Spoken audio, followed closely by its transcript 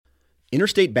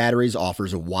Interstate Batteries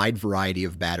offers a wide variety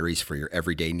of batteries for your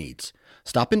everyday needs.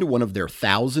 Stop into one of their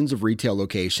thousands of retail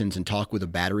locations and talk with a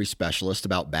battery specialist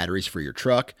about batteries for your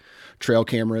truck, trail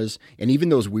cameras, and even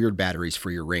those weird batteries for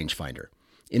your rangefinder.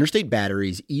 Interstate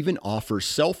Batteries even offers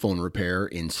cell phone repair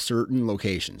in certain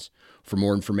locations. For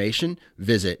more information,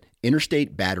 visit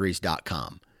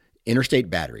interstatebatteries.com. Interstate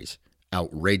Batteries,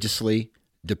 outrageously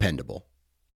dependable.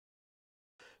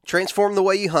 Transform the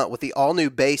way you hunt with the all-new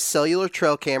Base cellular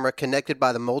trail camera connected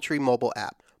by the Moultrie mobile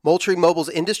app. Moultrie Mobile's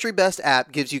industry-best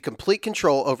app gives you complete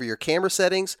control over your camera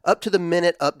settings,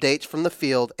 up-to-the-minute updates from the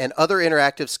field, and other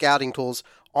interactive scouting tools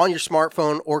on your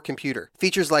smartphone or computer.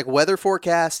 Features like weather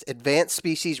forecast, advanced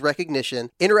species recognition,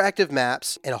 interactive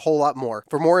maps, and a whole lot more.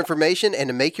 For more information and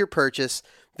to make your purchase,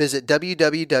 visit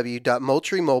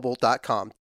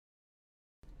www.moultriemobile.com.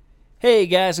 Hey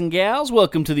guys and gals,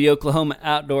 welcome to the Oklahoma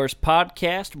Outdoors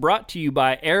Podcast, brought to you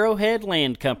by Arrowhead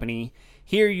Land Company.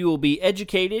 Here you will be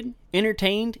educated,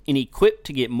 entertained, and equipped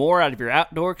to get more out of your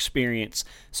outdoor experience.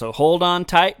 So hold on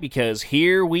tight because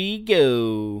here we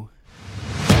go.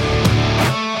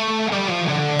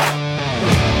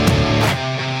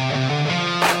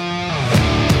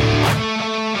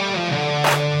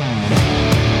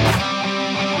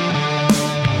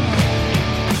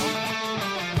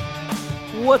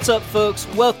 What's up, folks?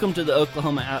 Welcome to the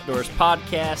Oklahoma Outdoors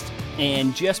Podcast.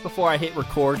 And just before I hit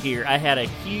record here, I had a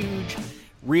huge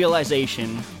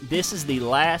realization. This is the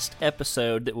last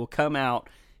episode that will come out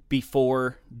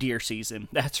before deer season.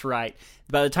 That's right.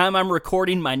 By the time I'm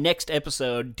recording my next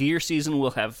episode, deer season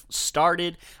will have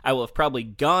started. I will have probably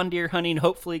gone deer hunting,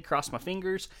 hopefully, cross my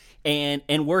fingers. And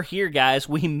we're here, guys.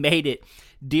 We made it.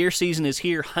 Deer season is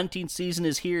here. Hunting season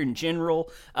is here in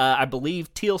general. I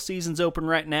believe teal season's open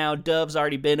right now. Dove's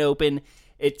already been open.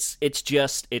 It's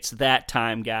that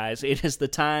time, guys. It is the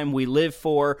time we live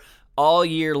for all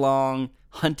year long.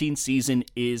 Hunting season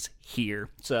is here.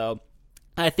 So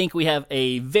I think we have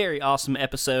a very awesome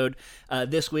episode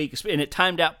this week, and it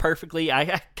timed out perfectly.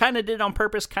 I kind of did it on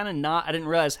purpose, kind of not. I didn't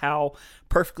realize how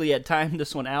perfectly I timed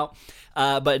this one out.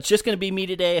 But it's just going to be me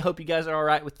today. I hope you guys are all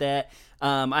right with that.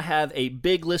 I have a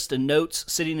big list of notes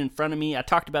sitting in front of me. I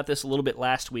talked about this a little bit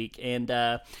last week, and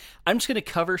I'm just going to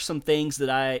cover some things that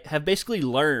I have basically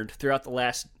learned throughout the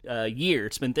last year.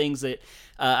 It's been things that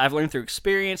I've learned through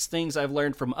experience, things I've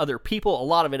learned from other people. A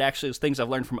lot of it actually is things I've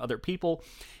learned from other people.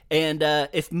 And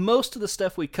if most of the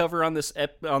stuff we cover on this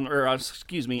on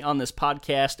this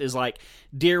podcast is like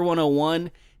Deer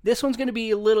 101, this one's going to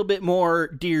be a little bit more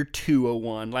Deer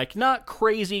 201. Like not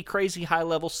crazy high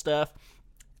level stuff.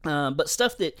 But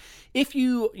stuff that if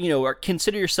you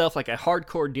consider yourself like a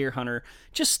hardcore deer hunter,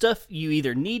 just stuff you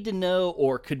either need to know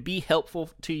or could be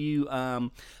helpful to you.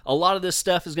 A lot of this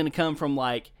stuff is going to come from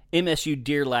like MSU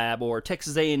Deer Lab or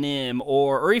Texas A&M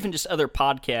or even just other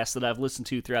podcasts that I've listened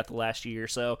to throughout the last year.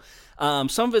 So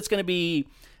some of it's going to be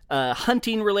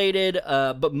hunting related,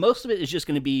 but most of it is just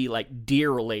going to be like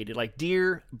deer related, like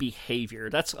deer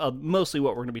behavior. That's mostly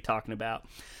what we're going to be talking about.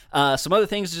 Some other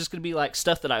things are just going to be like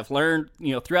stuff that I've learned,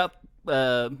 throughout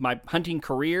my hunting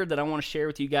career that I want to share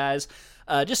with you guys.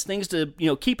 Just things to,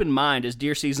 keep in mind as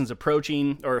deer season's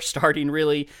approaching or starting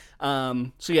really.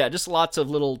 So yeah, just lots of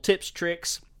little tips,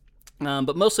 tricks,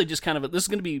 but mostly just kind of, this is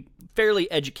going to be fairly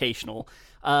educational.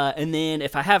 And then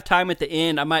if I have time at the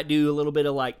end, I might do a little bit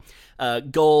of like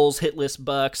goals, hit list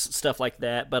bucks, stuff like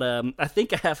that. But I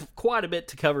think I have quite a bit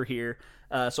to cover here.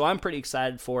 So I'm pretty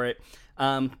excited for it.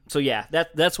 So yeah,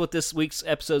 that's what this week's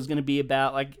episode is going to be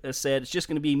about. Like I said, it's just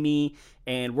going to be me,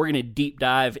 and we're going to deep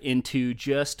dive into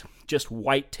just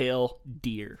whitetail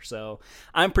deer. So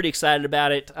I'm pretty excited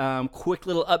about it. Quick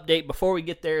little update before we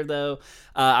get there, though.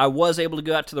 I was able to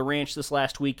go out to the ranch this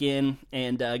last weekend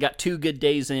and got 2 good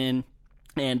days in.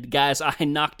 And guys, I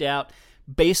knocked out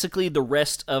basically the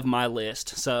rest of my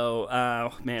list. So,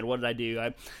 man, what did I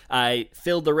do? I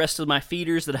filled the rest of my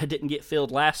feeders that I didn't get filled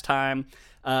last time.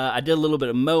 I did a little bit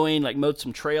of mowing, like mowed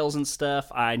some trails and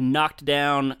stuff. I knocked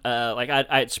down, I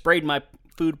had sprayed my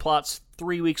food plots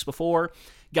 3 weeks before.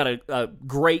 Got a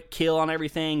great kill on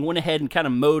everything. Went ahead and kind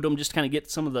of mowed them just to kind of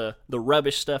get some of the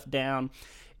rubbish stuff down.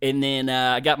 And then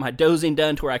I got my dozing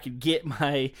done to where I could get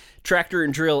my tractor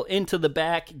and drill into the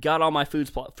back, got all my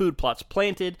food plots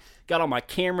planted, got all my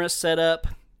cameras set up.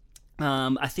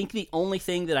 I think the only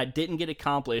thing that I didn't get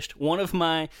accomplished,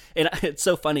 and it's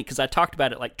so funny because I talked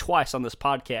about it like twice on this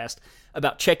podcast.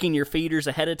 about checking your feeders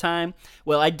ahead of time.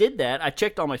 Well, I did that. I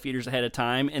checked all my feeders ahead of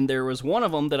time, and there was one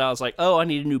of them that I was like, oh, I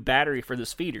need a new battery for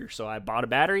this feeder. So I bought a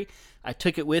battery. I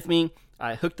took it with me.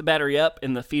 I hooked the battery up,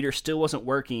 and the feeder still wasn't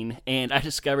working, and I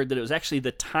discovered that it was actually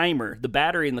the timer. The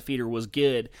battery in the feeder was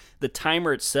good. The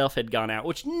timer itself had gone out,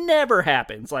 which never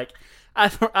happens. Like,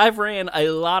 I've ran a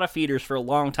lot of feeders for a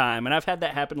long time, and I've had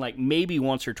that happen like maybe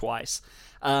once or twice.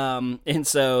 And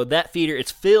so that feeder,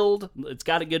 it's filled. It's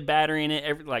got a good battery in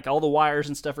it. Like all the wires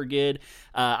and stuff are good.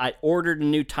 I ordered a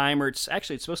new timer. It's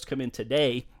supposed to come in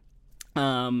today.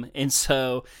 And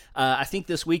so I think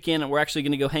this weekend we're actually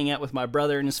going to go hang out with my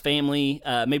brother and his family,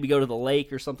 maybe go to the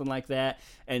lake or something like that.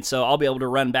 And so I'll be able to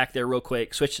run back there real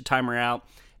quick, switch the timer out,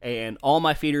 and all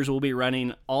my feeders will be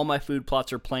running. All my food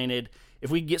plots are planted. If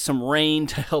we can get some rain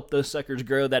to help those suckers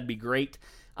grow, that'd be great.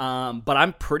 But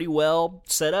I'm pretty well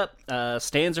set up.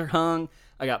 Stands are hung.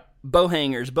 I got bow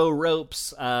hangers, bow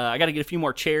ropes. I got to get a few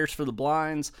more chairs for the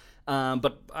blinds.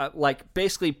 But like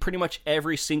basically pretty much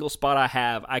every single spot I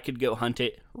have, I could go hunt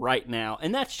it right now.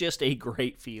 And that's just a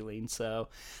great feeling. So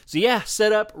yeah,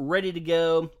 set up, ready to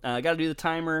go. I got to do the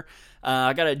timer.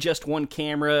 I got to adjust one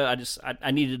camera.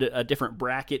 I needed a different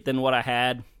bracket than what I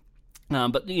had.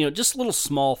 But just little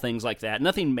small things like that.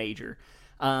 Nothing major.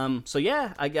 So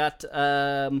yeah, I got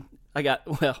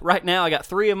right now I got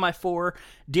 3 of my 4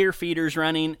 deer feeders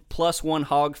running plus 1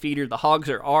 hog feeder. The hogs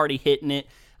are already hitting it.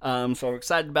 So I'm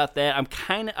excited about that. I'm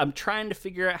trying to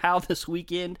figure out how this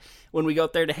weekend, when we go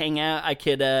up there to hang out, I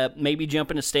could maybe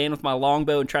jump in a stand with my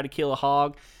longbow and try to kill a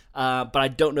hog. But I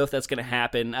don't know if that's going to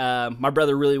happen. My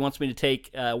brother really wants me to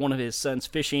take one of his sons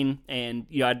fishing, and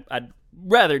I'd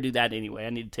rather do that anyway. I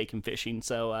need to take him fishing.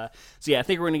 So yeah, I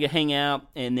think we're going to hang out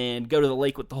and then go to the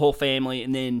lake with the whole family,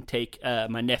 and then take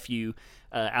my nephew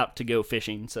out to go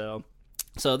fishing. So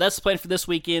that's the plan for this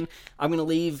weekend. I'm going to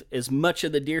leave as much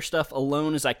of the deer stuff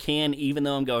alone as I can, even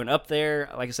though I'm going up there.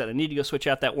 Like I said, I need to go switch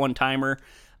out that one timer.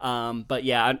 But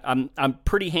yeah, I'm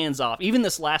pretty hands-off. Even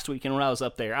this last weekend when I was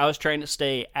up there, I was trying to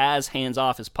stay as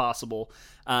hands-off as possible.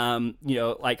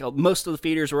 Like most of the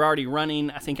feeders were already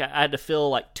running. I think I had to fill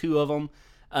like 2 of them.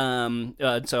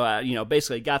 So I,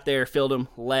 basically got there, filled them,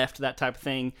 left, that type of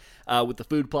thing. With the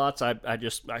food plots, I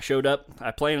showed up,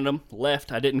 I planted them,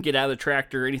 left. I didn't get out of the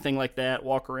tractor or anything like that,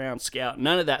 walk around, scout,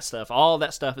 none of that stuff. All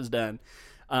that stuff is done.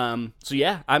 So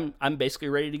yeah, I'm basically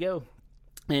ready to go.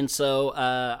 And so,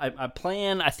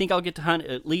 I think I'll get to hunt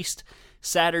at least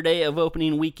Saturday of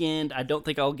opening weekend. I don't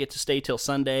think I'll get to stay till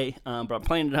Sunday, but I'm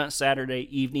planning to hunt Saturday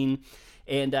evening.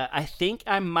 And I think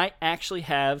I might actually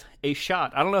have a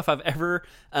shot. I don't know if I've ever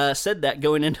said that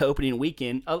going into opening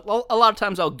weekend. A lot of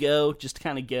times I'll go, just to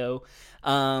kind of go.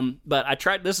 But I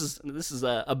tried, this is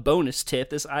a bonus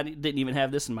tip. I didn't even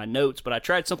have this in my notes, but I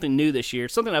tried something new this year.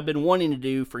 Something I've been wanting to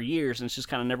do for years, and it's just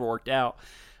kind of never worked out.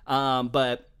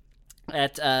 But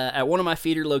at one of my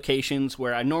feeder locations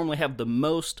where I normally have the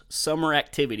most summer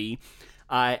activity,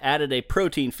 I added a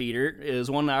protein feeder. It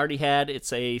was one I already had.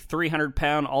 It's a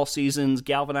 300-pound all-seasons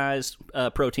galvanized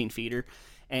protein feeder.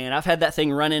 And I've had that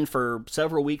thing running for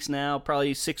several weeks now,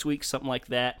 probably 6 weeks, something like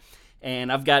that.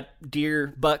 And I've got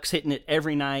deer bucks hitting it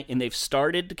every night, and they've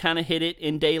started to kind of hit it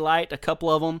in daylight, a couple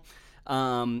of them.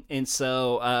 And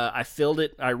so I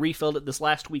refilled it this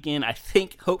last weekend. I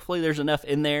think hopefully there's enough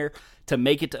in there to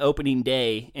make it to opening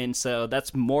day. And so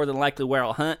that's more than likely where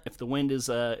I'll hunt if the wind is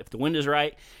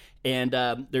right. And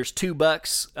there's 2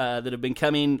 bucks that have been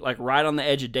coming like right on the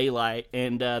edge of daylight,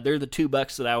 and they're the 2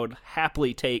 bucks that I would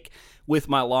happily take with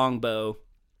my longbow.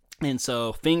 And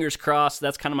so fingers crossed,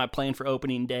 that's kind of my plan for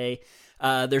opening day.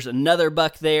 There's another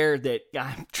buck there that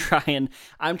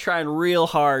I'm trying real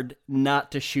hard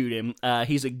not to shoot him.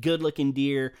 He's a good-looking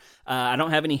deer. I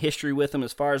don't have any history with him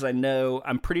as far as I know.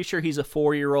 I'm pretty sure he's a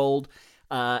 4-year-old.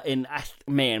 And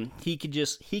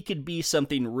he could be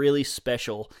something really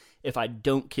special if I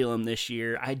don't kill him this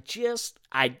year. I just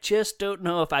don't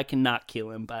know if I can not kill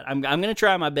him, but I'm going to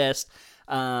try my best.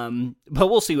 But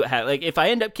we'll see what happens. Like, if I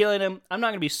end up killing him, I'm not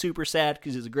going to be super sad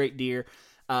because he's a great deer.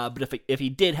 But if he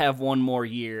did have one more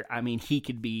year, I mean, he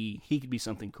could be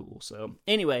something cool. So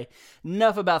anyway,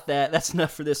 enough about that. That's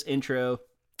enough for this intro.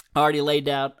 I already laid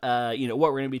out, what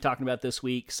we're going to be talking about this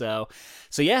week. So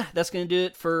yeah, that's going to do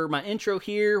it for my intro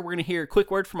here. We're going to hear a quick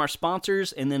word from our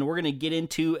sponsors, and then we're going to get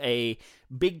into a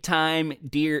big-time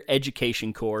deer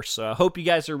education course. So I hope you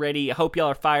guys are ready. I hope y'all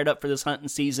are fired up for this hunting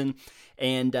season.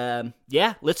 And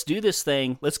yeah, let's do this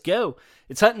thing. Let's go.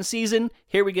 It's hunting season.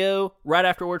 Here we go. Right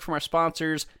after a word from our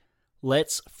sponsors.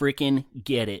 Let's freaking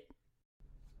get it.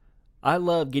 I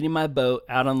love getting my boat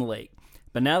out on the lake.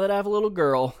 But now that I have a little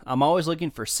girl, I'm always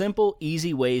looking for simple,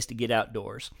 easy ways to get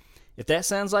outdoors. If that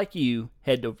sounds like you,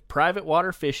 head to Private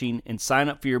Water Fishing and sign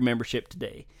up for your membership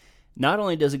today. Not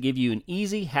only does it give you an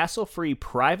easy, hassle-free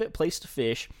private place to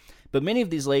fish, but many of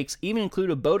these lakes even include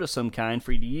a boat of some kind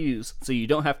for you to use, so you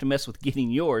don't have to mess with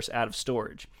getting yours out of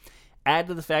storage. Add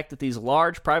to the fact that these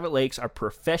large private lakes are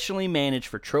professionally managed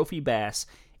for trophy bass,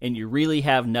 and you really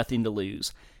have nothing to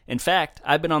lose. In fact,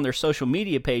 I've been on their social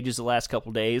media pages the last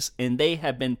couple days, and they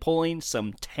have been pulling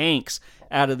some tanks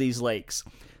out of these lakes.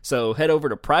 So head over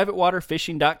to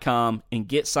privatewaterfishing.com and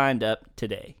get signed up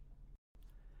today.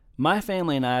 My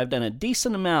family and I have done a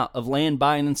decent amount of land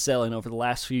buying and selling over the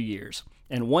last few years.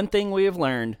 And one thing we have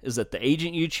learned is that the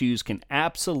agent you choose can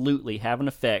absolutely have an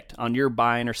effect on your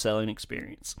buying or selling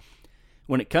experience.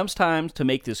 When it comes time to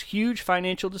make this huge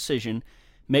financial decision,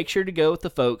 make sure to go with the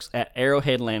folks at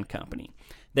Arrowhead Land Company.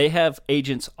 They have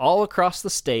agents all across the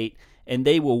state, and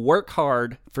they will work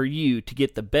hard for you to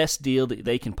get the best deal that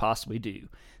they can possibly do.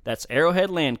 That's Arrowhead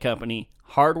Land Company,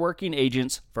 hardworking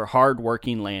agents for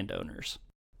hardworking landowners.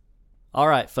 All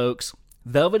right, folks.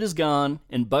 Velvet is gone,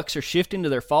 and bucks are shifting to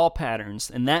their fall patterns,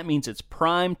 and that means it's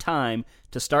prime time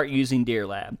to start using Deer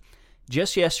Lab.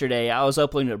 Just yesterday, I was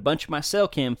uploading a bunch of my cell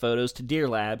cam photos to Deer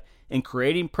Lab and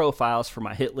creating profiles for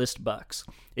my hit list bucks.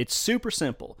 It's super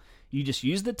simple. You just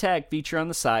use the tag feature on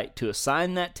the site to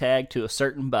assign that tag to a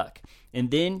certain buck,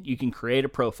 and then you can create a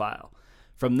profile.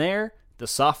 From there, the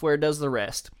software does the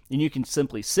rest, and you can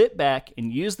simply sit back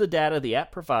and use the data the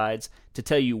app provides to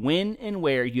tell you when and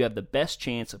where you have the best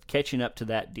chance of catching up to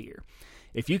that deer.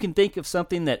 If you can think of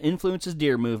something that influences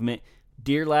deer movement,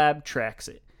 Deer Lab tracks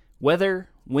it. Weather,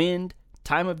 wind,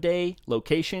 time of day,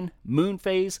 location, moon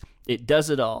phase, it does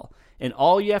it all. And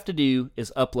all you have to do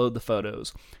is upload the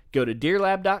photos. Go to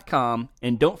deerlab.com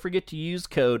and don't forget to use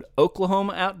code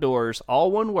Oklahoma Outdoors,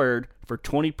 all one word, for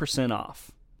 20%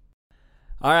 off.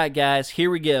 All right, guys, here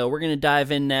we go. We're going to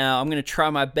dive in now. I'm going to try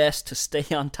my best to stay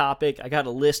on topic. I got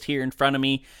a list here in front of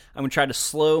me. I'm going to try to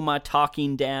slow my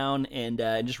talking down and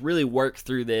just really work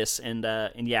through this. And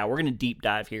yeah, we're going to deep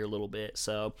dive here a little bit.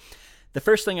 So the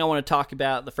first thing I want to talk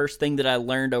about, the first thing that I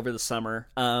learned over the summer,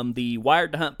 the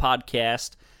Wired to Hunt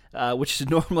podcast, which is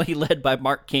normally led by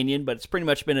Mark Kenyon, but it's pretty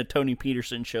much been a Tony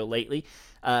Peterson show lately.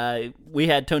 We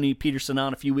had Tony Peterson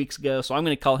on a few weeks ago, so I'm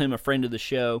going to call him a friend of the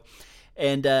show.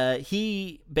 And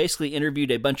he basically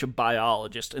interviewed a bunch of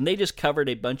biologists, and they just covered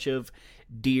a bunch of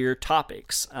deer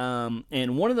topics.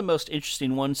 And one of the most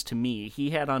interesting ones to me,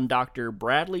 he had on Dr.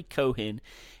 Bradley Cohen,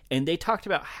 and they talked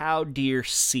about how deer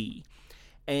see.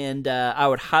 And I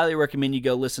would highly recommend you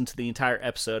go listen to the entire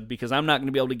episode, because I'm not going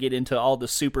to be able to get into all the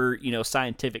super,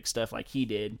 scientific stuff like he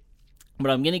did. But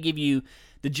I'm going to give you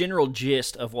the general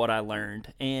gist of what I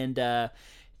learned. And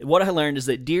what I learned is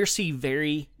that deer see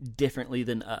very differently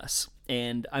than us.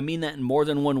 And I mean that in more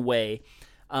than one way.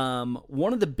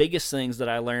 One of the biggest things that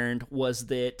I learned was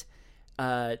that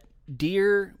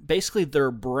deer, basically their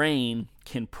brain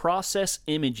can process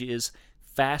images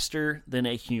faster than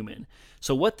a human.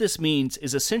 So what this means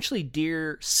is essentially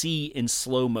deer see in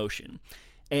slow motion.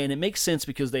 And it makes sense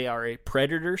because they are a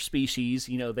predator species.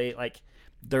 They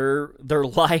their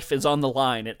life is on the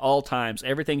line at all times.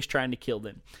 Everything's trying to kill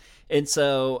them. And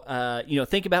so,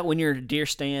 think about when you're at a deer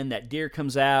stand, that deer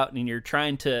comes out and you're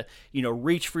trying to,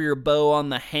 reach for your bow on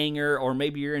the hanger, or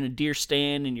maybe you're in a deer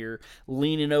stand and you're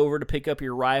leaning over to pick up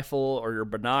your rifle or your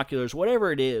binoculars,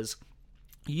 whatever it is.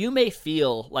 You may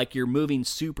feel like you're moving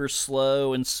super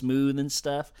slow and smooth and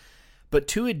stuff, but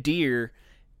to a deer,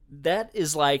 that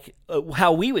is like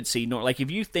how we would see. Like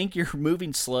if you think you're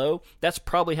moving slow, that's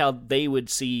probably how they would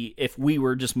see if we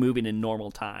were just moving in normal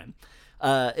time.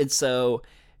 And so,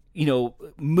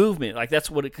 movement, like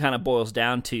that's what it kind of boils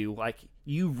down to. Like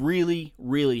you really,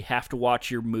 really have to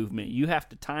watch your movement. You have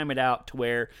to time it out to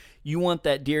where you want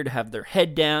that deer to have their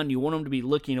head down. You want them to be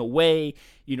looking away.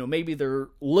 Maybe they're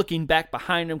looking back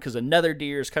behind them because another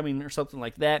deer is coming or something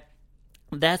like that.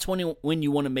 That's when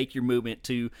you want to make your movement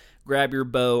to grab your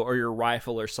bow or your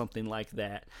rifle or something like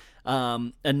that.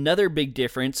 Another big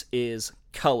difference is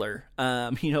color.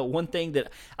 One thing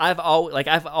that I've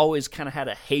always kind of had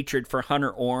a hatred for Hunter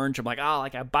Orange. I'm like,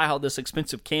 I buy all this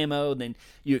expensive camo, and then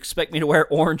you expect me to wear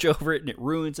orange over it, and it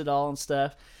ruins it all and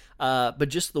stuff. But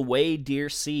just the way deer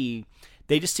see,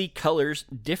 they just see colors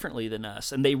differently than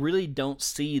us, and they really don't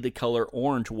see the color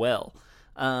orange well.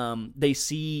 They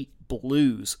see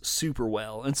blues super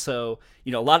well. And so,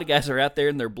 a lot of guys are out there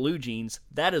in their blue jeans.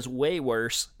 That is way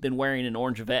worse than wearing an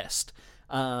orange vest.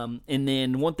 And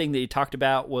then one thing that he talked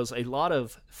about was a lot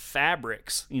of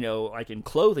fabrics, like in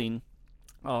clothing,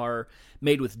 are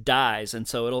made with dyes, and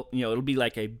so it'll be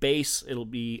like a base, it'll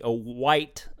be a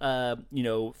white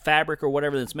fabric or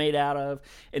whatever that's made out of,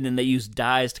 and then they use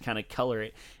dyes to kind of color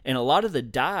it. And a lot of the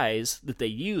dyes that they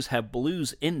use have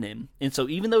blues in them, and so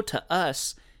even though to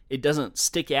us it doesn't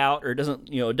stick out, or it doesn't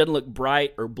look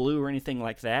bright or blue or anything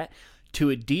like that, to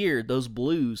a deer those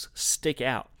blues stick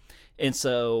out. And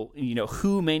so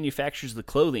who manufactures the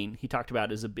clothing he talked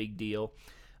about is a big deal.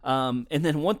 And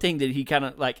then one thing that he kind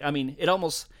of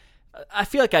I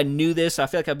feel like I knew this. I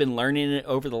feel like I've been learning it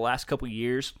over the last couple of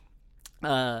years.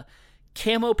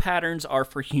 Camo patterns are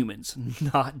for humans,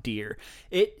 not deer.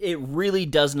 It really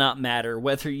does not matter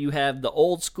whether you have the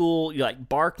old school, like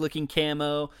bark looking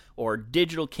camo or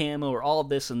digital camo or all of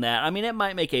this and that. I mean, it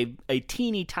might make a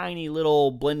teeny tiny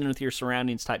little blending with your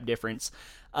surroundings type difference.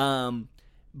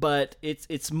 But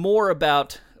it's more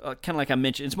about, kind of like I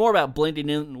mentioned, it's more about blending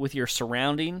in with your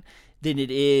surrounding than it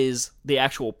is the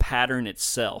actual pattern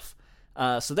itself.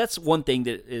 So that's one thing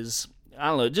that is, I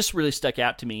don't know, just really stuck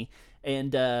out to me.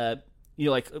 And,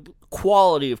 like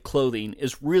quality of clothing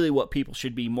is really what people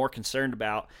should be more concerned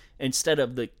about instead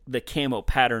of the camo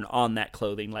pattern on that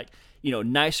clothing. Like,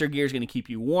 nicer gear is going to keep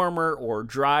you warmer or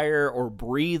drier or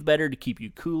breathe better to keep you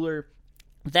cooler.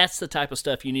 That's the type of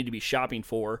stuff you need to be shopping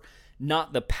for,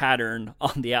 not the pattern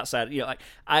on the outside.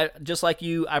 I just like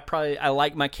you, I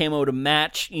like my camo to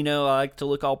match, I like to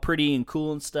look all pretty and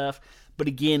cool and stuff. But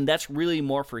again, that's really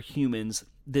more for humans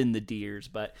than the deers.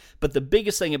 But the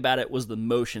biggest thing about it was the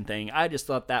motion thing. I just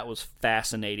thought that was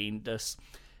fascinating.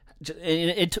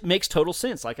 It makes total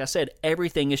sense. Like I said,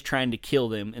 everything is trying to kill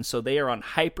them, and so they are on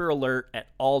hyper alert at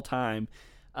all time.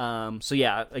 So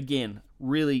yeah, again,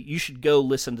 really, you should go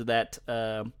listen to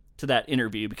that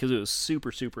interview because it was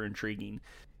super, super intriguing.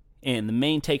 And the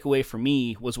main takeaway for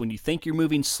me was when you think you're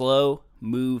moving slow,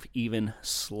 move even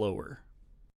slower.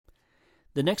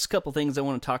 The next couple things I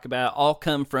want to talk about all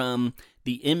come from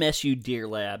the MSU Deer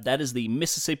Lab. That is the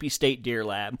Mississippi State Deer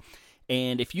Lab.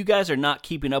 And if you guys are not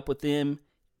keeping up with them,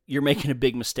 you're making a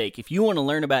big mistake. If you want to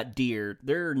learn about deer,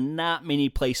 there are not many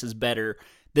places better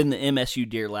than the MSU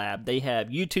Deer Lab. They have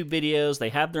YouTube videos. They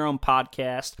have their own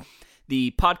podcast.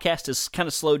 The podcast has kind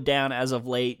of slowed down as of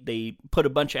late. They put a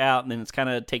bunch out, and then it's kind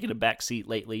of taken a back seat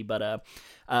lately. But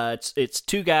it's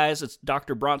two guys. It's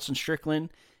Dr. Bronson Strickland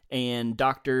and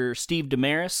Dr. Steve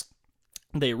Damaris.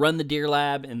 They run the Deer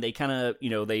Lab, and they kind of,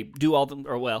 they do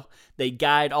they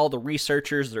guide all the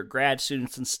researchers, their grad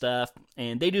students and stuff,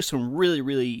 and they do some really,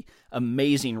 really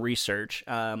amazing research.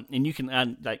 And you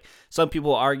can, some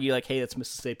people argue, hey, that's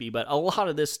Mississippi, but a lot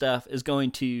of this stuff is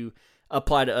going to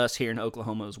apply to us here in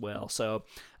Oklahoma as well. So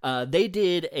they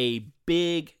did a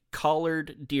big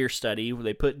collared deer study where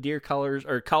they put deer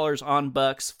collars on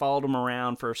bucks, followed them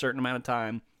around for a certain amount of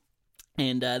time.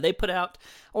 And they put out,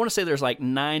 I want to say there's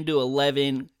 9 to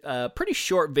 11 pretty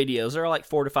short videos. They're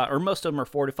 4 to 5, or most of them are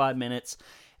 4 to 5 minutes.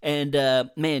 And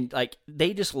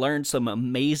they just learned some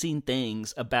amazing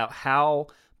things about how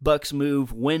bucks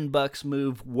move, when bucks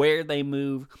move, where they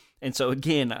move. And so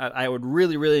again, I would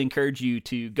really, really encourage you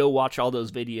to go watch all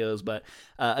those videos. But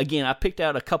again, I picked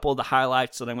out a couple of the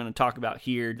highlights that I'm going to talk about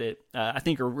here that I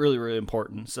think are really, really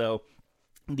important. So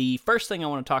the first thing I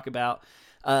want to talk about,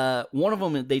 one of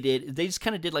them they just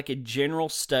kind of did a general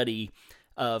study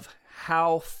of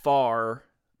how far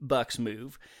bucks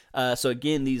move. So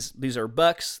again, these are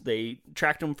bucks. They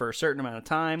tracked them for a certain amount of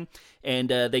time, and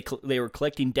they were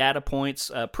collecting data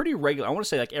points pretty regular. I want to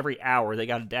say every hour they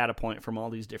got a data point from all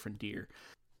these different deer.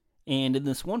 And in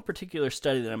this one particular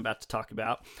study that I'm about to talk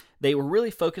about, they were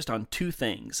really focused on two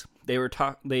things. They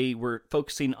were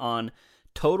focusing on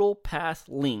total path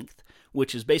length,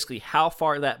 which is basically how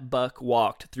far that buck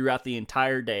walked throughout the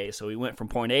entire day. So he went from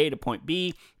point A to point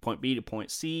B to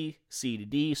point C, C to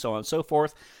D, so on and so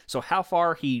forth. So how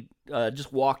far he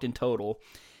just walked in total.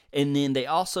 And then they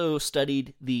also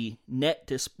studied the net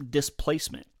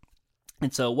displacement.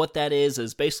 And so what that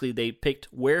is basically they picked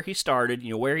where he started,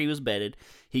 where he was bedded.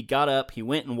 He got up, he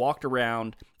went and walked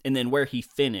around, and then where he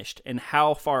finished and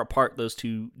how far apart those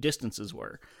two distances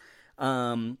were.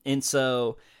 And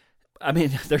so,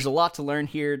 there's a lot to learn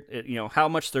here, how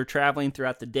much they're traveling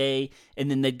throughout the day.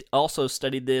 And then they also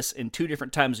studied this in 2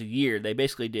 different times a year. They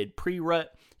basically did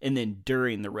pre-rut and then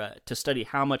during the rut to study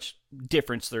how much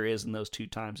difference there is in those 2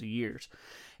 times a year.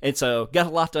 And so got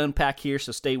a lot to unpack here,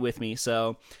 so stay with me.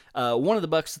 So one of the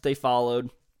bucks that they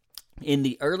followed in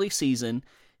the early season,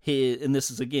 and this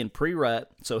is again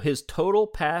pre-rut, so his total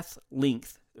path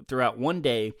length throughout one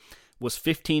day was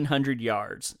 1,500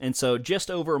 yards, and so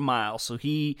just over a mile. So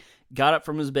he got up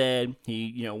from his bed,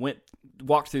 he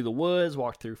walked through the woods,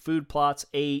 walked through food plots,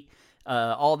 ate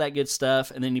all that good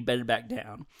stuff, and then he bedded back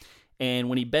down. And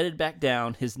when he bedded back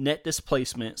down, his net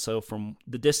displacement, so from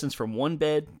the distance from one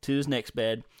bed to his next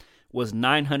bed, was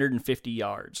 950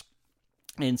 yards.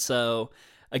 And so,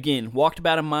 again, walked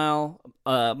about a mile.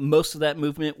 Most of that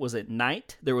movement was at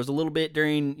night. There was a little bit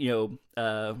during,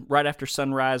 right after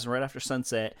sunrise and right after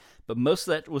sunset, but most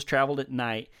of that was traveled at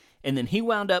night. And then he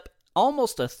wound up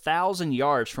almost 1,000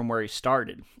 yards from where he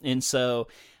started. And so,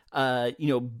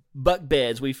 buck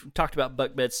beds, we've talked about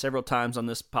buck beds several times on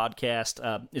this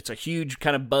podcast. It's a huge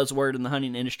kind of buzzword in the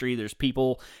hunting industry. There's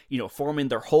people, forming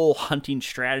their whole hunting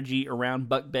strategy around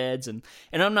buck beds. And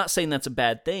I'm not saying that's a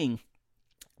bad thing,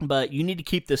 but you need to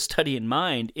keep this study in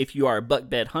mind if you are a buck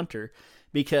bed hunter,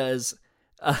 because,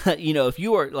 if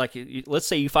you are like, let's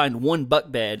say you find one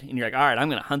buck bed and you're like, all right, I'm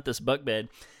going to hunt this buck bed.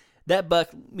 That buck,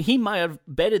 he might have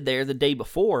bedded there the day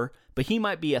before, but he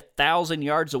might be 1,000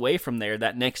 yards away from there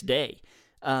that next day.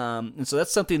 And so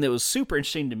that's something that was super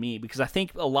interesting to me, because I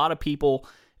think a lot of people,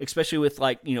 especially with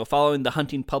following the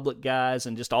hunting public guys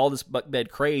and just all this buck bed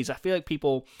craze, I feel like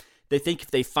people, they think if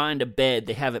they find a bed,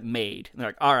 they have it made. And they're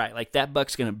like, all right, like that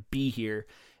buck's going to be here.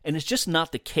 And it's just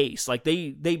not the case. Like they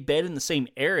bed in the same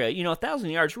area. 1,000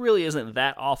 yards really isn't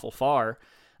that awful far.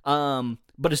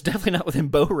 But it's definitely not within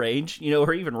bow range,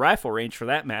 or even rifle range for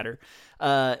that matter.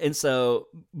 And so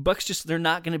bucks they're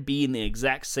not going to be in the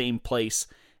exact same place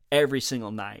every single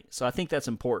night. So I think that's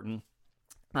important.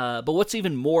 But what's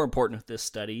even more important with this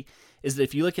study is that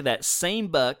if you look at that same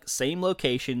buck, same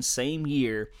location, same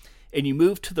year, and you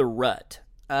move to the rut.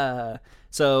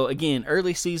 So again,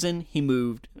 early season,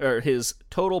 his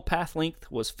total path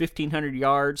length was 1,500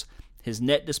 yards. His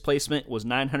net displacement was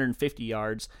 950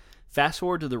 yards. Fast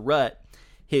forward to the rut,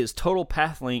 his total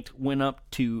path length went up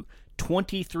to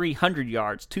 2,300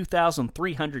 yards,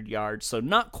 2,300 yards. So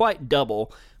not quite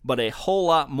double, but a whole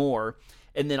lot more.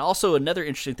 And then also another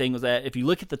interesting thing was that if you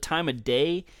look at the time of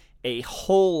day, a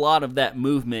whole lot of that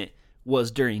movement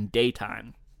was during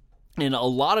daytime. And a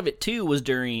lot of it too was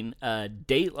during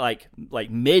day, like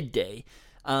midday.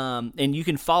 And you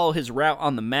can follow his route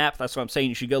on the map. That's what I'm saying.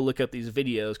 You should go look up these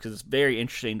videos because it's very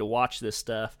interesting to watch this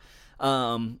stuff.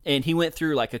 And he went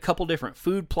through like a couple different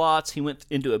food plots. He went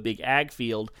into a big ag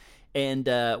field. And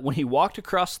when he walked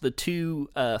across the two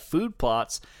food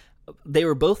plots, they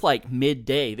were both like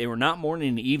midday. They were not morning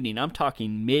and evening. I'm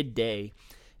talking midday.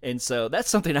 And so that's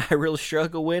something I really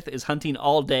struggle with, is hunting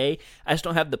all day. I just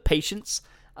don't have the patience.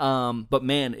 But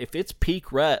man, if it's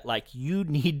peak rut, like, you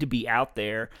need to be out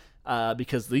there,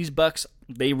 because these bucks,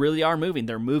 they really are moving.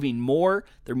 They're moving more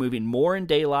in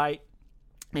daylight,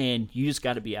 and you just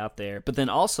got to be out there. But then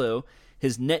also,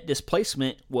 his net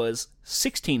displacement was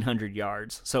 1,600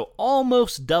 yards, so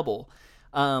almost double.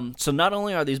 So not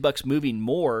only are these bucks moving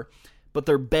more, but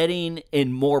they're bedding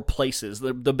in more places.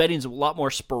 The bedding's a lot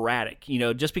more sporadic.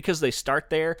 Just because they start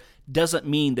there doesn't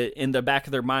mean that in the back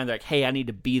of their mind, they're like, hey, I need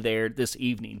to be there this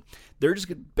evening. They're just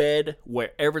going to bed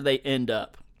wherever they end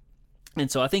up. And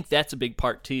so I think that's a big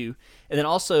part too. And then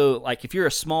also, like, if you're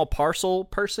a small parcel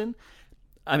person,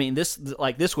 I mean, this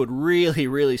would really,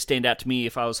 really stand out to me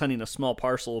if I was hunting a small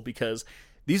parcel, because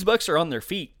these bucks are on their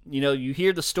feet. You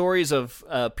hear the stories of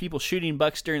people shooting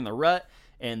bucks during the rut,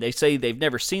 and they say they've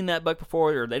never seen that buck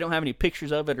before, or they don't have any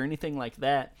pictures of it or anything like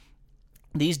that.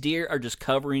 These deer are just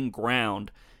covering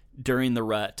ground during the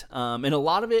rut. And a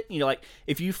lot of it, like,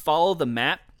 if you follow the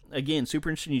map, again, super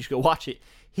interesting, you should go watch it.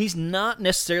 He's not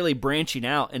necessarily branching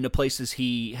out into places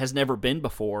he has never been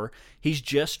before. He's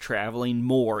just traveling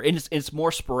more, and it's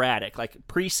more sporadic. Like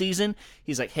preseason,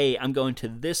 he's like, hey, I'm going to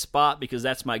this spot because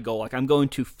that's my goal. Like, I'm going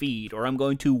to feed, or I'm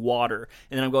going to water,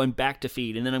 and then I'm going back to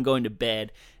feed, and then I'm going to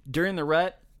bed. During the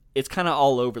rut, it's kind of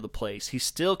all over the place. He's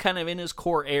still kind of in his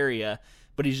core area,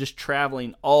 but he's just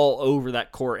traveling all over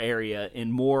that core area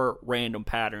in more random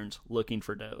patterns looking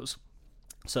for does.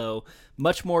 So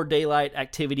much more daylight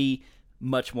activity,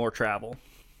 much more travel.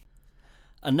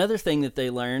 Another thing that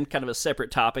they learned, kind of a separate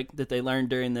topic that they learned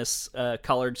during this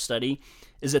Collard study,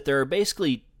 is that there are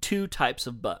basically two types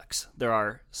of bucks. There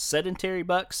are sedentary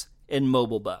bucks and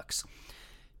mobile bucks.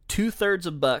 2/3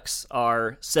 of bucks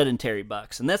are sedentary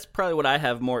bucks, and that's probably what I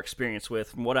have more experience with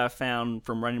from what I've found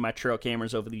from running my trail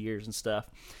cameras over the years and stuff.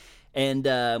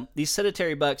 And these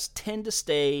sedentary bucks tend to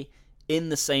stay in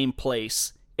the same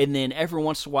place, and then every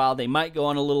once in a while they might go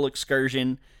on a little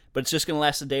excursion, but it's just going to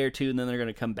last a day or two, and then they're going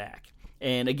to come back.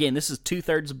 And again, this is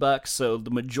 2/3 of bucks, so the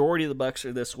majority of the bucks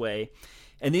are this way.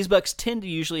 And these bucks tend to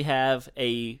usually have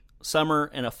a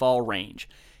summer and a fall range.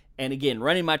 And again,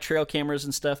 running my trail cameras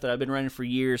and stuff that I've been running for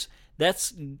years,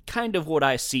 that's kind of what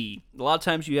I see. A lot of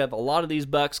times you have a lot of these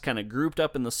bucks kind of grouped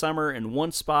up in the summer in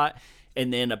one spot,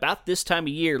 And then about this time of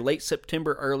year, late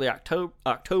September, early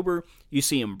October, you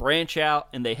see them branch out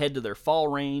and they head to their fall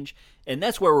range. And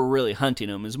that's where we're really hunting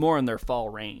them, is more in their fall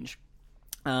range.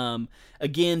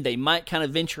 Again, they might kind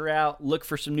of venture out, look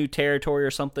for some new territory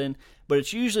or something, but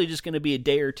it's usually just going to be a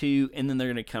day or two, and then they're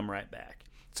going to come right back.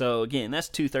 So again, that's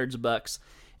 2/3 of bucks.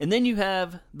 And then you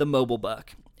have the mobile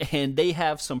buck, and they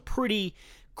have some pretty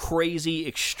crazy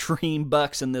extreme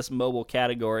bucks in this mobile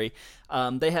category.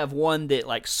 They have one that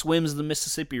like swims the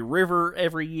Mississippi River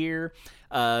every year,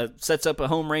 sets up a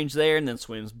home range there, and then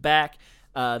swims back.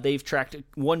 They've tracked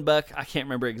one buck, I can't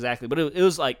remember exactly, but it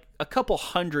was like a couple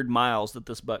 100 miles that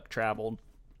this buck traveled.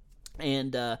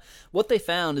 And what they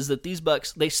found is that these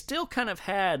bucks, they still kind of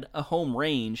had a home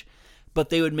range, but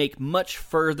they would make much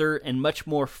further and much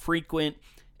more frequent,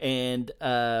 and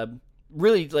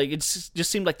really, like, it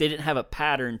just seemed like they didn't have a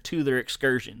pattern to their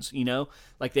excursions, you know?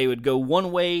 Like, they would go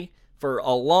one way for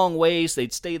a long ways,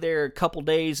 they'd stay there a couple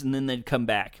days, and then they'd come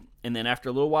back. And then after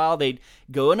a little while, they'd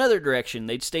go another direction.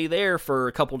 They'd stay there for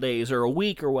a couple days or a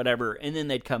week or whatever, and then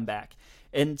they'd come back.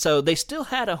 And so they still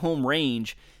had a home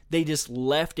range. They just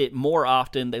left it more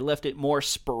often. They left it more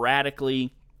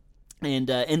sporadically, and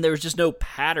there was just no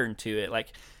pattern to it.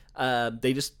 Like,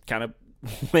 they just kind of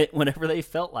went whenever they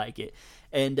felt like it.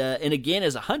 And again,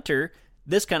 as a hunter,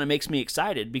 this kind of makes me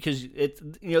excited because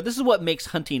this is what makes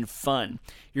hunting fun.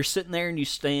 You're sitting there and you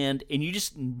stand, and you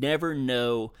just never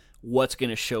know what's going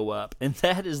to show up, and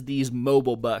that is these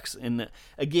mobile bucks. And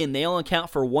again, they only count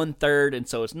for 1/3, and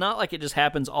so it's not like it just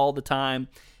happens all the time.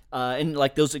 And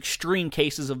like those extreme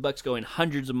cases of bucks going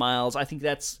hundreds of miles, I think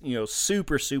that's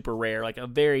super, super rare, like a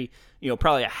very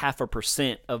probably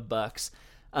 0.5% of bucks,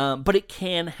 but it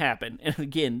can happen. And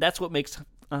again, that's what makes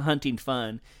hunting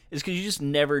fun, is because you just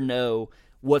never know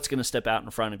what's going to step out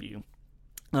in front of you.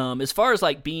 As far as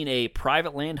like being a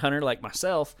private land hunter like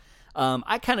myself,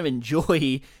 I kind of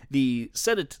enjoy the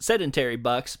sedentary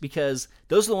bucks because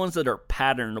those are the ones that are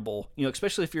patternable,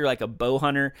 especially if you're like a bow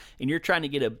hunter and you're trying to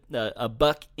get a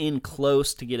buck in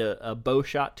close to get a bow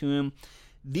shot to him.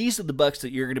 These are the bucks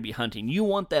that you're going to be hunting. You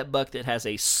want that buck that has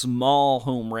a small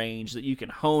home range that you can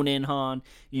hone in on,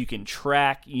 you can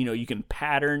track, you can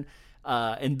pattern,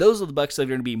 and those are the bucks that are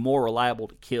going to be more reliable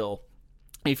to kill.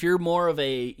 If you're more of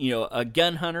a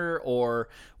gun hunter or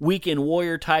weekend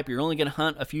warrior type, you're only going to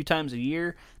hunt a few times a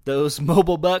year, those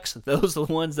mobile bucks, those are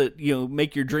the ones that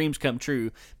make your dreams come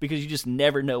true, because you just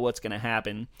never know what's going to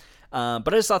happen. But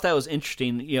I just thought that was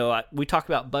interesting. We talk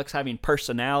about bucks having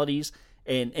personalities,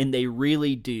 and they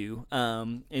really do.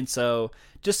 And so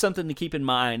just something to keep in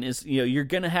mind is you're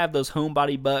going to have those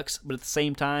homebody bucks, but at the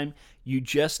same time, you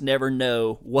just never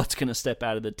know what's going to step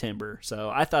out of the timber. So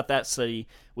I thought that study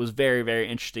was very, very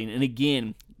interesting. And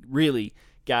again, really,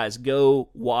 guys, go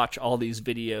watch all these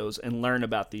videos and learn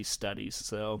about these studies.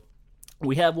 So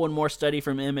we have one more study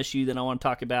from MSU that I want to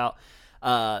talk about.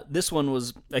 This one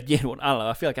was, again, I don't know,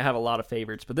 I feel like I have a lot of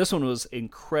favorites, but this one was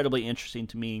incredibly interesting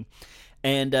to me.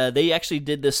 And they actually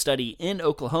did this study in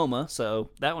Oklahoma,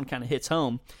 so that one kind of hits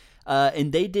home.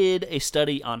 And they did a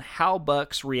study on how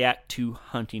bucks react to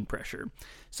hunting pressure.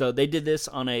 So they did this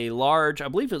on a large, I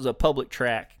believe it was a public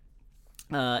track,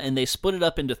 and they split it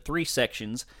up into 3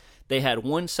 sections. They had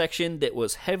one section that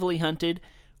was heavily hunted,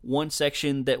 one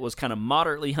section that was kind of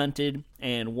moderately hunted,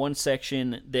 and one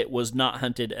section that was not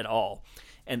hunted at all.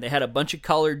 And they had a bunch of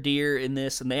collared deer in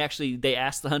this, and they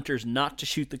asked the hunters not to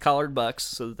shoot the collared bucks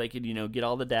so that they could get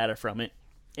all the data from it.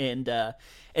 And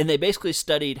they basically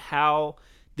studied how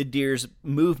the deer's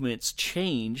movements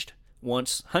changed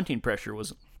once hunting pressure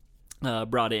was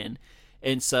brought in.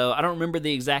 And so I don't remember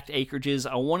the exact acreages.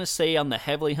 I want to say on the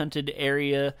heavily hunted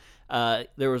area,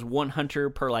 there was one hunter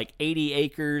per like 80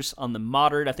 acres. On the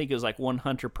moderate, I think it was like one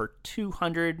hunter per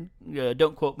 200.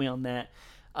 Don't quote me on that.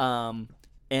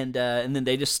 And then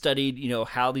they just studied,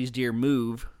 how these deer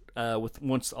move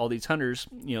once all these hunters,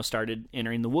 started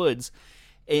entering the woods.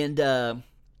 And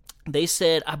they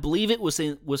said, I believe it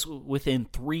was within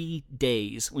 3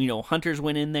 days. Hunters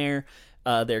went in there.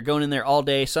 They're going in there all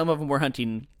day. Some of them were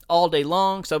hunting all day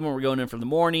long. Some of them were going in for the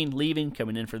morning, leaving,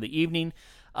 coming in for the evening.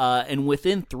 And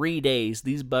within 3 days,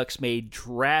 these bucks made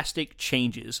drastic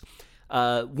changes.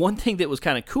 One thing that was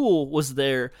kind of cool was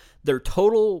their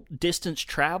total distance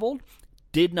traveled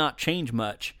did not change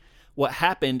much. What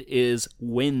happened is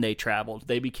when they traveled,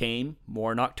 they became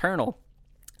more nocturnal.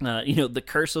 The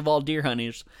curse of all deer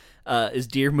hunters is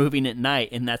deer moving at night,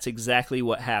 and that's exactly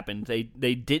what happened.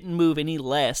 They didn't move any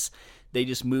less. They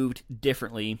just moved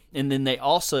differently. And then they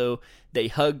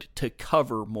hugged to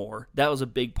cover more. That was a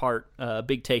big part,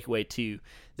 big takeaway too.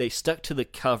 They stuck to the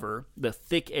cover, the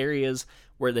thick areas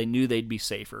where they knew they'd be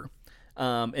safer.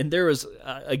 And there was,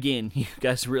 again, you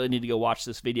guys really need to go watch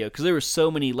this video because there were so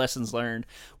many lessons learned.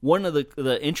 One of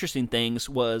the interesting things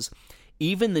was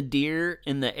even the deer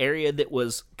in the area that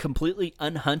was completely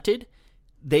unhunted,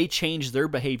 they changed their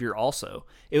behavior also.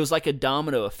 It was like a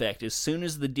domino effect. As soon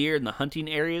as the deer in the hunting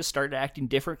areas started acting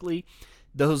differently,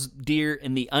 those deer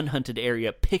in the unhunted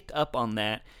area picked up on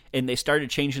that, and they started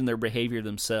changing their behavior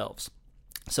themselves.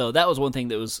 So that was one thing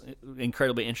that was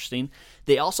incredibly interesting.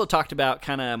 They also talked about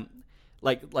kind of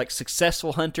like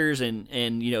successful hunters and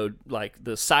like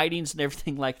the sightings and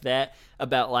everything like that,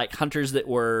 about like hunters that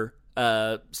were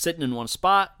sitting in one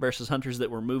spot versus hunters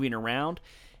that were moving around.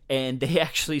 And they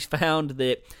actually found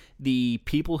that the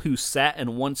people who sat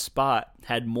in one spot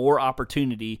had more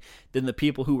opportunity than the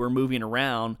people who were moving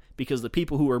around, because the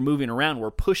people who were moving around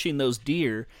were pushing those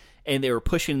deer, and they were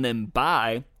pushing them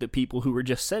by the people who were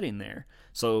just sitting there.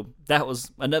 So that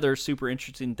was another super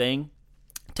interesting thing.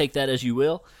 Take that as you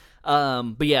will.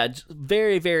 But yeah,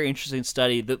 very, very interesting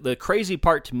study. The crazy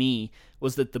part to me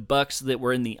was that the bucks that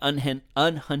were in the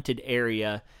unhunted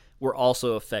area were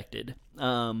also affected.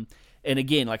 And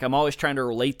again, like I'm always trying to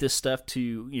relate this stuff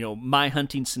to, my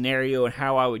hunting scenario and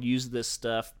how I would use this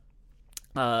stuff.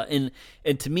 And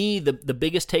to me, the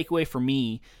biggest takeaway for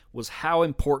me was how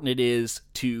important it is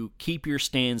to keep your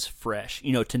stands fresh,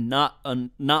 to not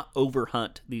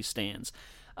overhunt these stands.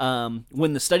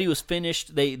 When the study was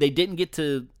finished, they didn't get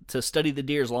to study the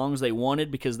deer as long as they wanted,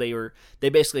 because they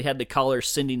basically had the callers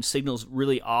sending signals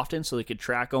really often so they could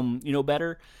track them,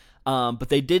 better. But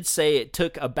they did say it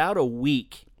took about a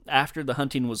week after the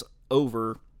hunting was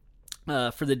over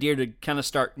for the deer to kind of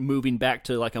start moving back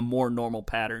to like a more normal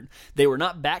pattern. They were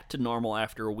not back to normal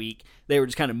after a week. They were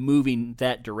just kind of moving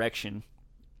that direction.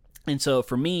 And so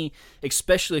for me,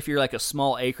 especially if you're like a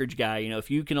small acreage guy, if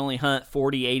you can only hunt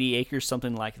 40, 80 acres,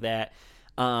 something like that,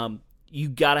 you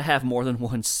got to have more than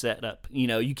one setup.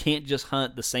 You can't just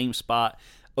hunt the same spot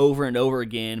over and over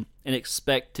again and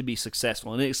expect to be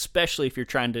successful. And especially if you're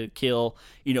trying to kill,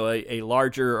 a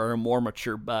larger or a more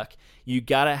mature buck, you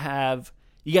got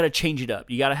to change it up.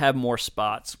 You got to have more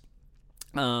spots.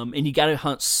 And you got to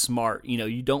hunt smart.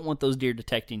 You don't want those deer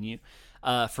detecting you.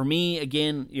 For me,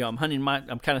 again, I'm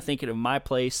kind of thinking of my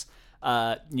place.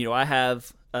 I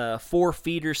have 4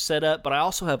 feeders set up, but I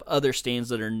also have other stands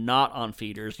that are not on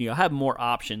feeders. I have more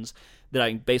options that I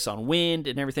can base on wind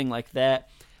and everything like that.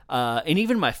 And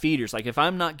even my feeders, like if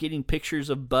I'm not getting pictures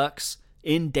of bucks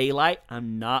in daylight,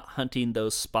 I'm not hunting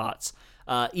those spots.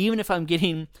 Even if I'm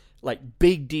getting like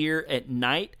big deer at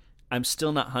night, I'm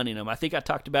still not hunting them. I think I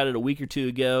talked about it a week or two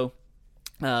ago.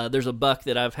 There's a buck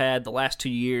that I've had the last 2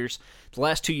 years. The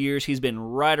last 2 years, he's been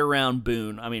right around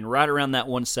Boone. I mean, right around that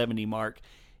 170 mark.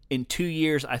 In 2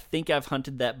 years, I think I've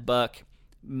hunted that buck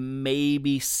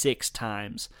maybe 6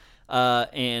 times.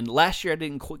 And last year, I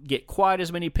didn't get quite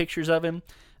as many pictures of him.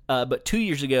 But 2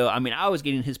 years ago, I was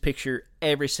getting his picture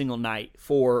every single night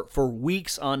for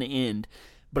weeks on end.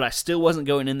 But I still wasn't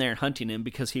going in there and hunting him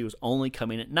because he was only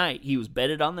coming at night. He was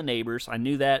bedded on the neighbors. I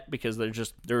knew that because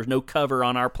there was no cover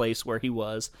on our place where he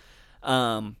was.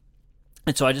 And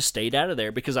so I just stayed out of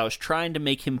there because I was trying to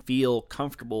make him feel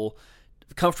comfortable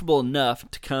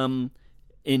enough to come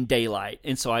in daylight.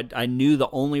 And so I knew the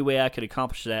only way I could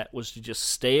accomplish that was to just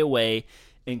stay away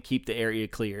and keep the area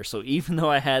clear. So even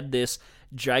though I had this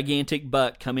gigantic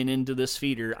buck coming into this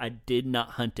feeder, I did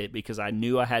not hunt it because I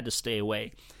knew I had to stay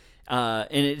away. And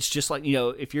it's just like,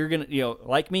 if you're going to,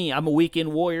 like me, I'm a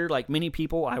weekend warrior. Like many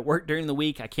people, I work during the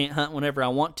week. I can't hunt whenever I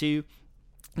want to.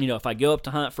 If I go up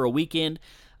to hunt for a weekend,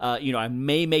 I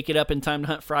may make it up in time to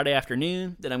hunt Friday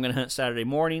afternoon. Then I'm going to hunt Saturday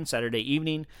morning, Saturday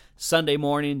evening, Sunday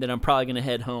morning. Then I'm probably going to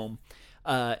head home.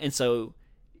 And so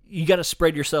you got to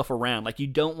spread yourself around. Like you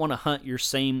don't want to hunt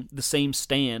the same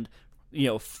stand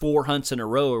 4 hunts in a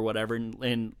row or whatever,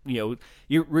 and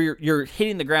you're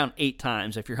hitting the ground 8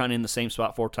 times if you're hunting the same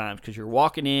spot 4 times because you're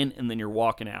walking in and then you're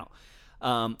walking out,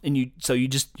 and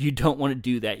you don't want to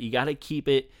do that. You got to keep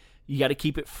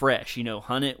it fresh.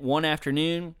 Hunt it one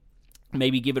afternoon,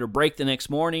 maybe give it a break the next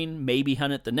morning, maybe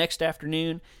hunt it the next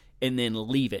afternoon, and then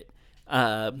leave it.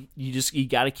 You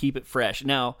got to keep it fresh.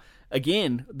 Now,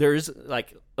 again, there's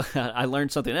like I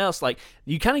learned something else. Like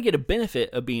you kind of get a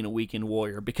benefit of being a weekend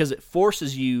warrior because it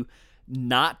forces you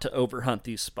not to overhunt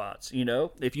these spots.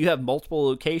 If you have multiple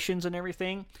locations and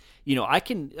everything, I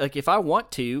can, like if I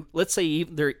want to, let's say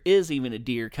there is even a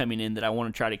deer coming in that I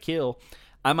want to try to kill,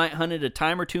 I might hunt it a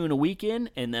time or two in a weekend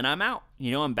and then I'm out.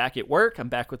 I'm back at work, I'm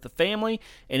back with the family,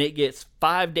 and it gets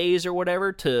 5 days or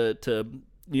whatever to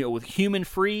with human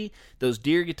free. Those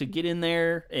deer get to get in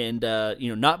there and,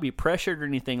 not be pressured or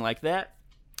anything like that.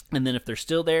 And then if they're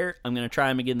still there, I'm going to try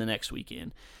them again the next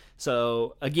weekend.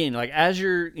 So again, like as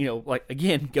you're, like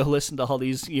again, go listen to all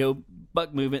these,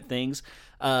 buck movement things.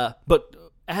 But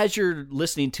as you're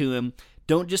listening to him,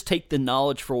 don't just take the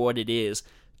knowledge for what it is.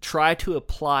 Try to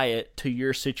apply it to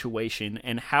your situation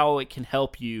and how it can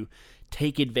help you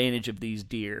take advantage of these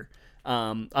deer.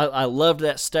 I loved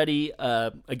that study.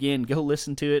 Again, go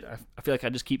listen to it. I feel like I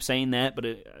just keep saying that, but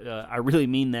I really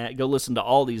mean that. Go listen to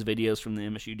all these videos from the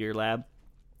MSU Deer Lab.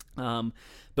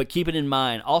 But keep it in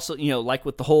mind. Also, like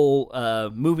with the whole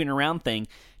moving around thing,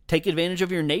 take advantage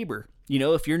of your neighbor.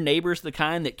 If your neighbor's the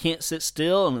kind that can't sit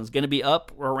still and is going to be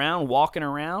up or around, walking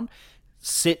around,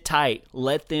 sit tight.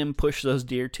 Let them push those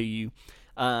deer to you.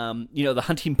 The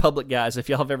Hunting Public guys, if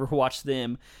y'all have ever watched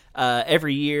them,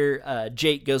 every year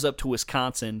Jake goes up to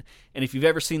Wisconsin, and if you've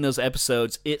ever seen those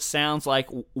episodes, it sounds like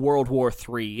World War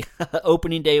III.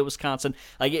 Opening day of Wisconsin,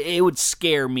 like it would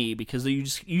scare me because you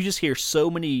just hear so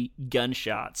many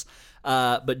gunshots.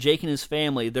 But Jake and his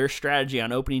family, their strategy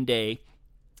on opening day,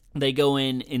 they go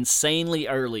in insanely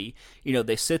early.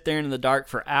 They sit there in the dark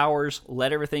for hours,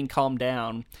 let everything calm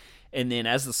down. And then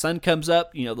as the sun comes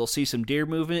up, they'll see some deer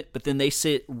movement, but then they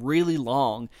sit really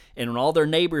long. And when all their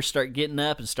neighbors start getting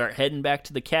up and start heading back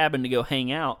to the cabin to go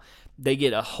hang out, they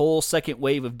get a whole second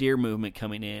wave of deer movement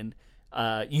coming in.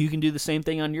 You can do the same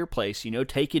thing on your place.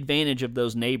 Take advantage of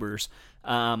those neighbors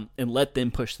and let them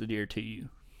push the deer to you.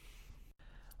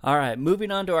 All right,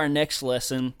 moving on to our next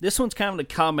lesson. This one's kind of the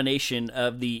combination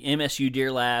of the MSU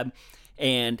Deer Lab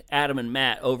and Adam and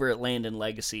Matt over at Land and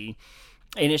Legacy.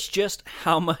 And it's just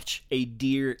how much a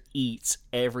deer eats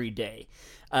every day.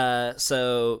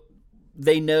 So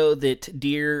they know that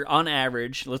deer, on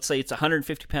average, let's say it's a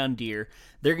 150-pound deer,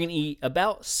 they're going to eat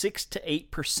about 6 to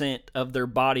 8% of their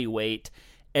body weight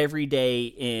every day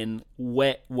in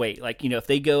wet weight. Like, if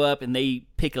they go up and they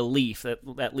pick a leaf,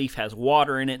 that leaf has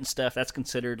water in it and stuff, that's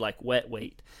considered like wet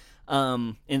weight.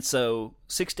 And so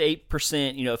 6 to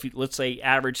 8%, if you, let's say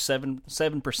average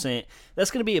 7%,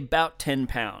 that's going to be about 10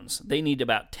 pounds. They need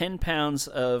about 10 pounds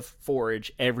of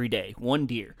forage every day, one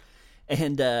deer.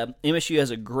 And MSU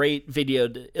has a great video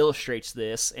that illustrates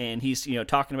this, and he's,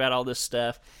 talking about all this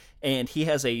stuff, and he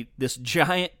has this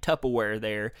giant Tupperware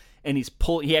there, and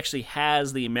he actually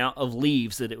has the amount of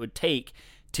leaves that it would take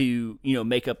to,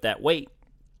 make up that weight.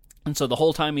 And so the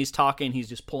whole time he's talking, he's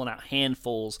just pulling out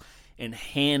handfuls and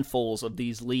handfuls of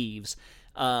these leaves.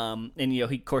 And,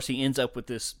 he ends up with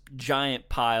this giant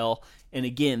pile. And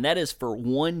again, that is for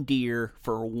one deer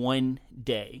for one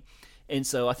day. And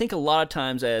so I think a lot of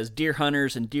times as deer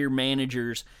hunters and deer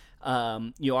managers,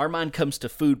 our mind comes to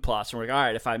food plots. And we're like, all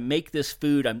right, if I make this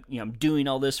food, I'm doing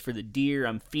all this for the deer.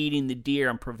 I'm feeding the deer.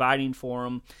 I'm providing for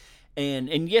them.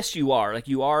 And yes, you are. Like,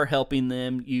 you are helping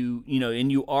them.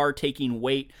 And you are taking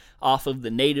weight off of the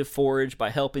native forage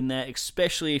by helping that,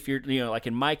 especially if you're, like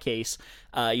in my case,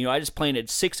 I just planted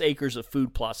 6 acres of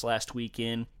food plots last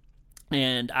weekend.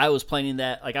 And I was planting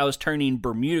that, like I was turning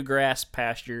Bermuda grass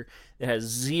pasture that has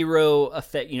zero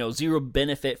effect, zero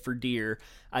benefit for deer.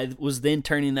 I was then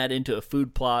turning that into a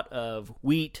food plot of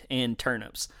wheat and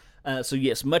turnips. So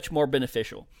yes, much more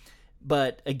beneficial.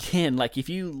 But again, like if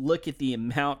you look at the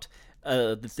amount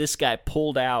that this guy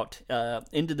pulled out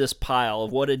into this pile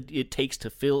of what it takes to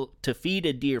feed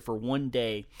a deer for one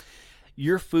day,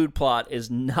 your food plot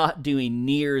is not doing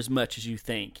near as much as you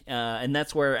think. And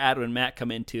that's where Adam and Matt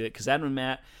come into it, because Adam and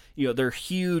Matt, they're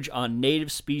huge on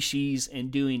native species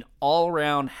and doing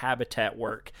all-around habitat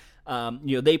work.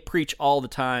 They preach all the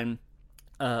time,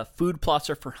 food plots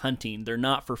are for hunting. They're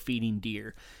not for feeding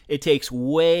deer. It takes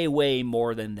way, way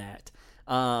more than that.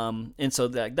 And so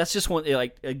that's just one,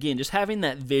 like, again, just having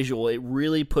that visual, it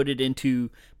really put it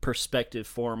into perspective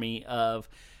for me of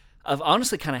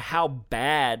honestly kind of how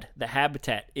bad the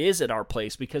habitat is at our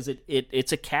place, because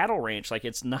it's a cattle ranch. Like,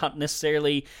 it's not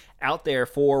necessarily out there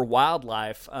for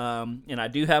wildlife. And I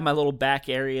do have my little back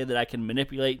area that I can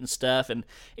manipulate and stuff. And,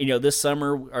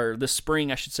 this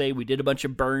spring, I should say, we did a bunch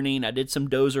of burning. I did some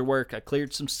dozer work. I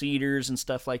cleared some cedars and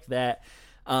stuff like that.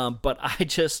 But I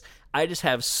just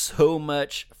have so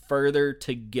much further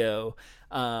to go.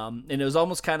 And it was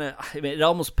almost it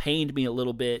almost pained me a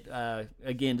little bit,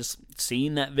 again, just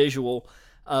seeing that visual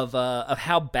of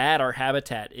how bad our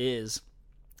habitat is,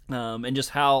 and just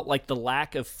how, like, the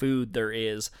lack of food there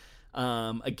is.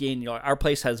 Again, our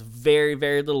place has very,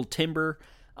 very little timber.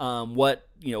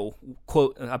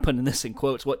 Quote, I'm putting this in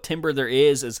quotes, what timber there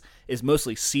is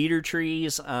mostly cedar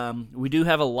trees. We do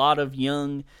have a lot of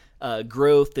young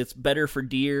growth that's better for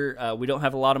deer. We don't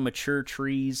have a lot of mature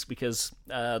trees because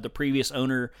the previous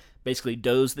owner basically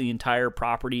dozed the entire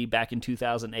property back in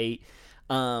 2008.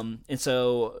 And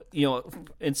so,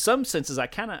 in some senses, I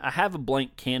have a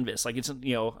blank canvas. Like, it's,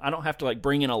 I don't have to like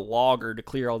bring in a logger to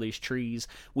clear all these trees.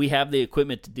 We have the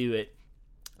equipment to do it.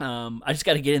 I just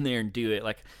got to get in there and do it.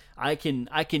 Like, I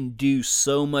can do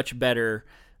so much better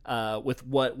with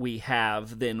what we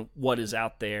have than what is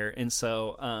out there. And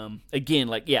so, again,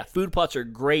 like, yeah, food plots are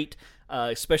great.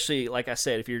 Especially, like I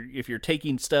said, if you're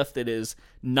taking stuff that is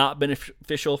not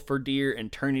beneficial for deer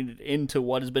and turning it into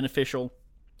what is beneficial,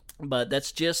 but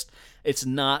it's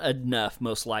not enough,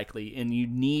 most likely, and you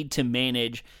need to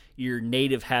manage your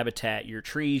native habitat, your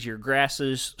trees, your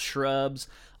grasses, shrubs,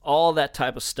 all that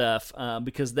type of stuff,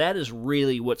 because that is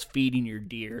really what's feeding your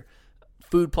deer.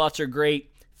 Food plots are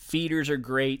great, feeders are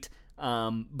great,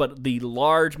 but the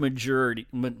large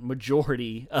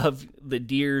majority of the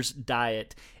deer's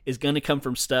diet is going to come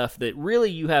from stuff that really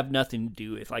you have nothing to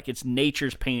do with. Like, it's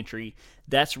nature's pantry.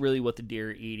 That's really what the deer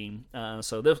are eating.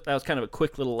 So that was kind of a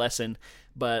quick little lesson.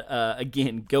 But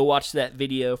again, go watch that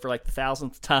video for like the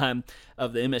 1,000th time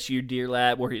of the MSU Deer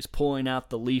Lab where he's pulling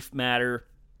out the leaf matter.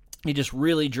 He just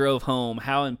really drove home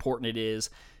how important it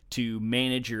is to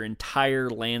manage your entire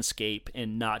landscape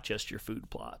and not just your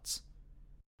food plots.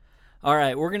 All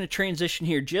right, we're going to transition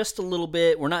here just a little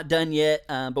bit. We're not done yet,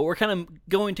 but we're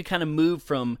going to move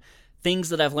from things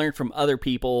that I've learned from other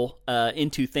people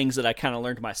into things that I kind of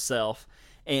learned myself.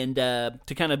 And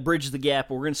to kind of bridge the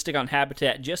gap, we're going to stick on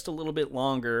habitat just a little bit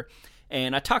longer.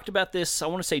 And I talked about this, I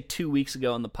want to say 2 weeks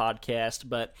ago on the podcast,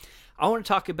 but I want to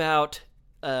talk about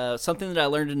something that I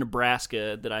learned in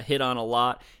Nebraska that I hit on a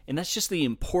lot, and that's just the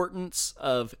importance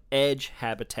of edge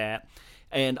habitat.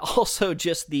 And also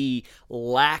just the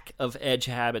lack of edge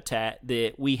habitat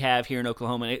that we have here in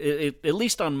Oklahoma, at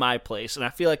least on my place. And I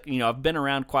feel like, I've been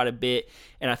around quite a bit,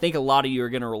 and I think a lot of you are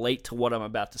going to relate to what I'm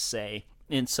about to say.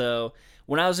 And so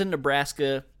when I was in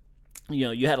Nebraska,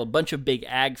 you had a bunch of big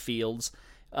ag fields,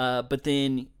 but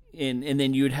then and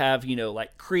then you would have,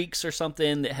 like creeks or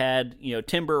something that had,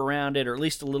 timber around it, or at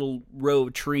least a little row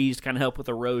of trees to kind of help with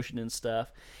erosion and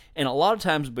stuff. And a lot of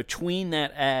times between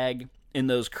that ag and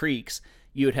those creeks,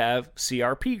 you would have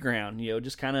CRP ground,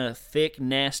 just kind of thick,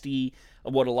 nasty,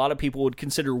 what a lot of people would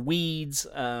consider weeds,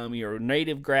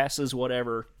 native grasses,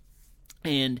 whatever.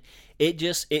 And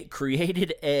it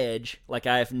created edge like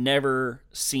I've never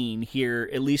seen here,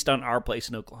 at least on our place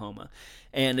in Oklahoma.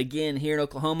 And again, here in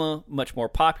Oklahoma, much more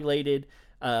populated,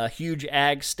 huge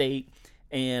ag state,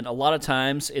 and a lot of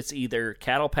times it's either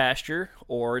cattle pasture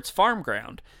or it's farm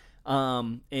ground.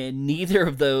 And neither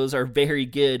of those are very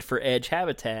good for edge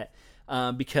habitat.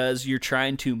 Because you're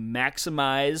trying to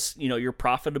maximize, your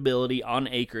profitability on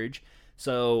acreage.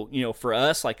 So, for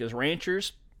us, like as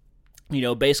ranchers,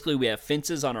 basically we have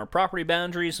fences on our property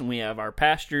boundaries, and we have our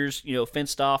pastures,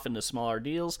 fenced off into smaller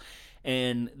deals,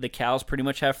 and the cows pretty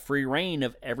much have free reign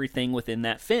of everything within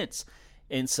that fence.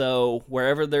 And so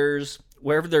wherever there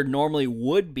normally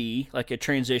would be like a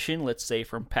transition, let's say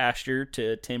from pasture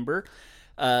to timber,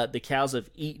 the cows have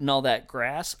eaten all that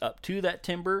grass up to that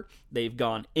timber. They've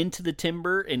gone into the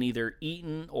timber and either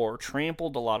eaten or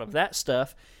trampled a lot of that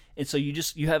stuff. And so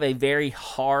you have a very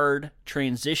hard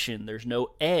transition. There's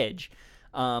no edge.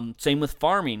 Same with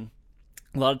farming.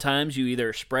 A lot of times you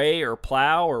either spray or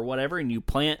plow or whatever, and you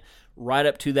plant right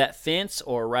up to that fence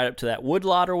or right up to that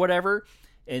woodlot or whatever.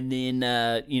 And then,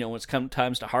 when it's come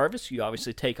times to harvest, you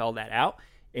obviously take all that out.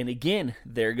 And again,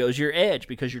 there goes your edge,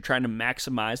 because you're trying to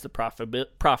maximize the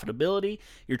profitability.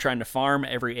 You're trying to farm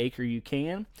every acre you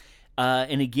can.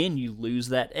 And again, you lose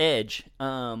that edge.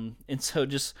 And so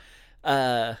just,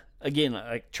 again,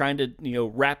 like trying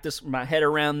to, wrap my head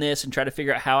around this and try to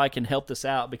figure out how I can help this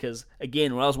out. Because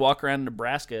again, when I was walking around in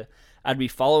Nebraska, I'd be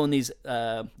following these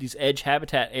edge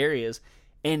habitat areas,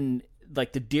 and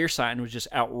like the deer sign was just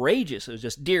outrageous. It was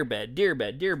just deer bed, deer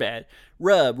bed, deer bed,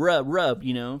 rub,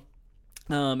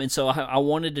 and so I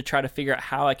wanted to try to figure out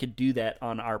how I could do that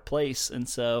on our place. And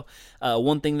so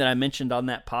one thing that I mentioned on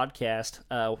that podcast,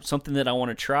 something that I want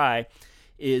to try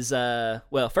is,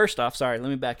 first off, sorry, let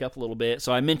me back up a little bit.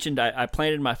 So I mentioned I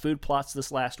planted my food plots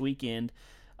this last weekend.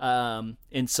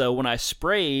 And so when I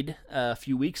sprayed a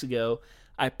few weeks ago,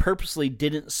 I purposely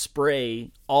didn't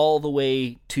spray all the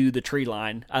way to the tree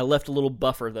line. I left a little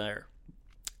buffer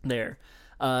there.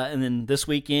 And then this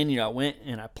weekend, I went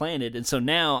and I planted. And so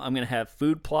now I'm going to have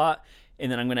food plot,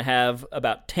 and then I'm going to have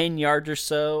about 10 yards or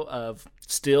so of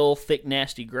still thick,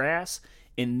 nasty grass.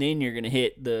 And then you're going to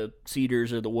hit the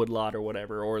cedars or the woodlot or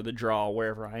whatever, or the draw,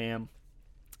 wherever I am.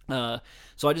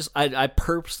 So I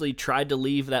purposely tried to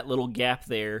leave that little gap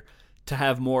there to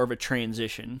have more of a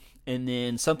transition. And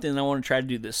then something that I want to try to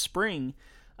do this spring,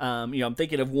 I'm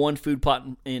thinking of one food plot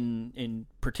in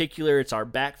particular. It's our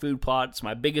back food plot. It's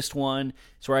my biggest one.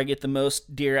 It's where I get the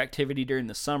most deer activity during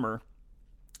the summer.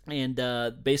 And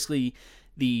basically,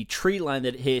 the tree line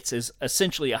that it hits is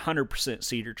essentially 100%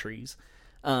 cedar trees.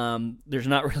 There's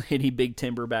not really any big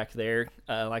timber back there.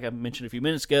 Like I mentioned a few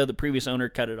minutes ago, the previous owner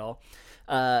cut it all.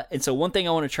 And so one thing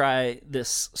I want to try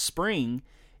this spring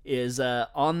is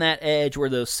on that edge where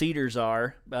those cedars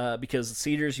are, because the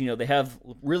cedars, they have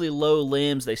really low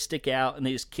limbs, they stick out, and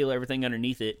they just kill everything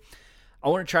underneath it. I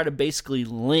want to try to basically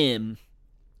limb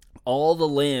all the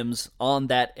limbs on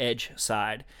that edge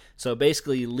side. So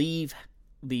basically leave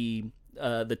the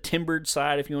timbered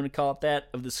side, if you want to call it that,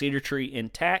 of the cedar tree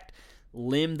intact,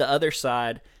 limb the other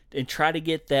side, and try to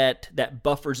get that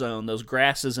buffer zone, those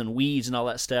grasses and weeds and all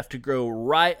that stuff, to grow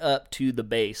right up to the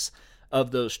base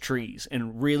of those trees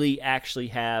and really actually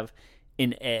have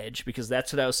an edge, because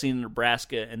that's what I was seeing in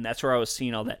Nebraska, and that's where I was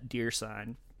seeing all that deer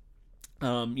sign.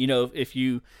 If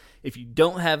you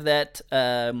don't have that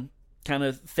kind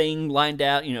of thing lined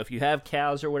out, if you have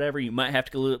cows or whatever, you might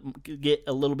have to get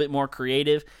a little bit more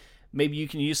creative. Maybe you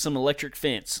can use some electric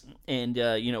fence, and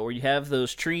where you have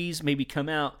those trees, maybe come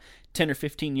out 10 or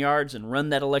 15 yards and run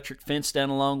that electric fence down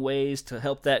a long ways to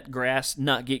help that grass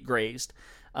not get grazed.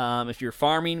 If you're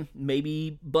farming,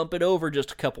 maybe bump it over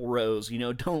just a couple rows.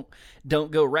 Don't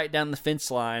go right down the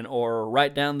fence line or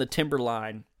right down the timber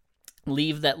line.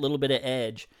 Leave that little bit of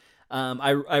edge.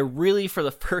 I really, for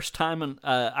the first time,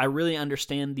 I really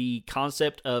understand the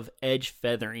concept of edge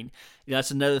feathering.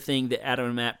 That's another thing that Adam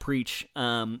and Matt preach.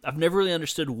 I've never really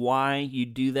understood why you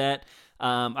do that.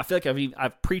 I feel like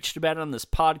I've preached about it on this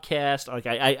podcast. Like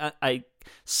I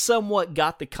somewhat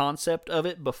got the concept of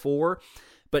it before,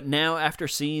 but now after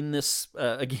seeing this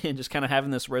again, just kind of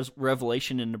having this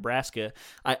revelation in Nebraska,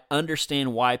 I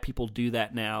understand why people do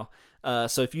that now.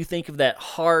 So if you think of that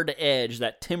hard edge,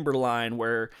 that timber line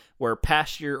where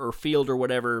pasture or field or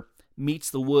whatever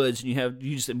meets the woods, and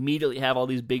you just immediately have all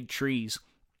these big trees,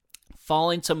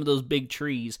 falling some of those big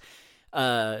trees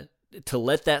to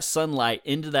let that sunlight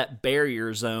into that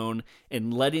barrier zone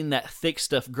and letting that thick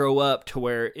stuff grow up to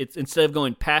where it's, instead of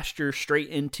going pasture straight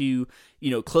into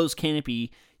closed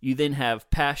canopy, you then have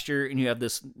pasture and you have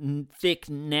this thick,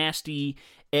 nasty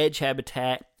edge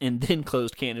habitat and then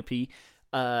closed canopy.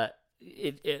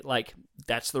 It like,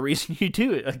 that's the reason you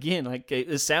do it. Again, like,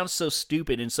 it sounds so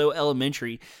stupid and so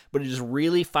elementary, but it just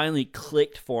really finally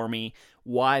clicked for me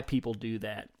why people do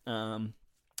that.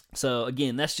 So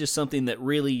again, that's just something that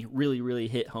really, really, really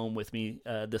hit home with me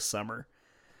this summer.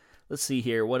 Let's see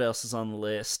here, what else is on the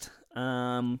list?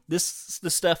 This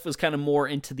stuff was kind of more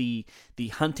into the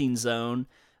hunting zone.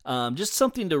 Just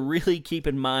something to really keep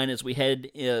in mind as we head,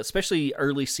 especially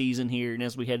early season here, and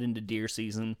as we head into deer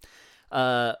season.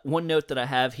 One note that I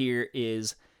have here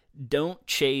is don't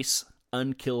chase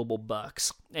unkillable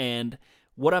bucks. And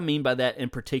what I mean by that in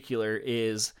particular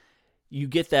is you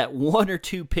get that one or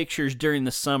two pictures during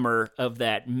the summer of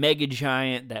that mega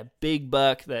giant, that big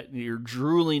buck that you're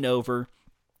drooling over,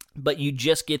 but you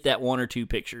just get that one or two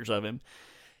pictures of him.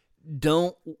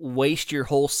 Don't waste your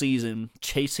whole season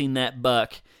chasing that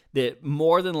buck that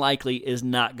more than likely is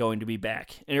not going to be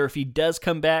back. Or if he does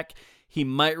come back, he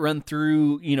might run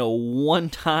through, one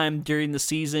time during the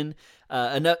season,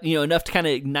 enough to kind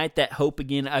of ignite that hope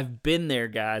again. I've been there,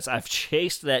 guys. I've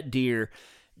chased that deer.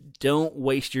 Don't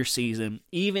waste your season.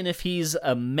 Even if he's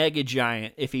a mega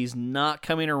giant, if he's not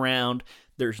coming around,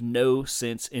 there's no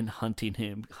sense in hunting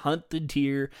him. Hunt the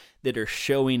deer that are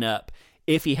showing up.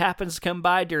 If he happens to come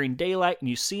by during daylight and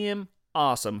you see him,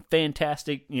 awesome,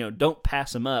 fantastic. Don't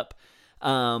pass him up.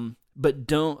 But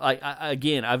don't,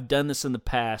 again, I've done this in the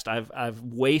past. I've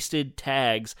wasted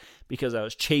tags because I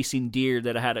was chasing deer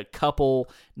that I had a couple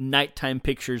nighttime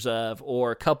pictures of,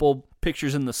 or a couple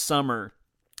pictures in the summer.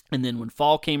 And then when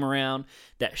fall came around,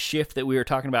 that shift that we were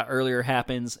talking about earlier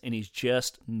happens, and he's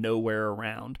just nowhere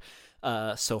around.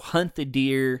 So hunt the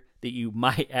deer that you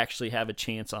might actually have a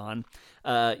chance on.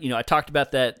 I talked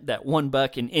about that one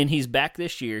buck, and he's back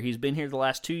this year. He's been here the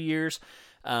last 2 years.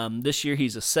 This year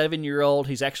he's a 7-year-old.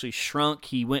 He's actually shrunk.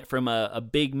 He went from a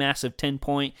big, massive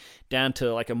 10-point down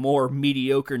to like a more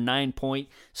mediocre 9-point.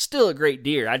 Still a great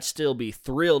deer. I'd still be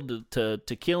thrilled to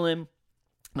kill him.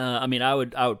 I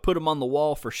would put him on the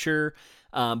wall for sure,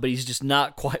 but he's just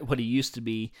not quite what he used to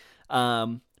be.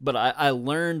 But I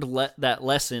learned that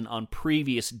lesson on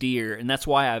previous deer, and that's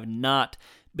why I've not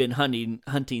been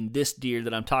hunting this deer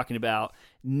that I'm talking about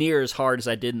near as hard as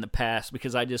I did in the past,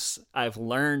 because I've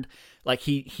learned, like,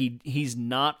 he's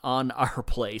not on our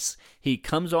place. He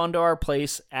comes onto our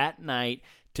place at night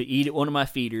to eat at one of my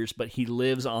feeders, but he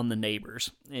lives on the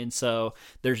neighbors. And so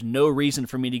there's no reason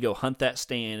for me to go hunt that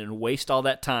stand and waste all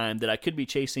that time that I could be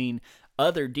chasing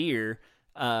other deer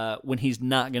when he's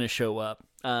not going to show up.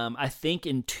 I think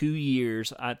in 2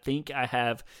 years, I think I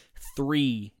have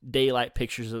 3 daylight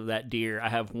pictures of that deer. I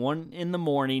have one in the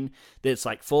morning that's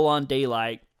like full on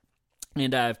daylight,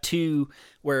 and I have 2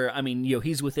 where,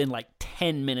 he's within like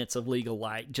 10 minutes of legal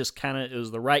light. Just kind of, it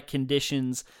was the right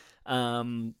conditions.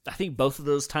 I think both of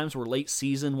those times were late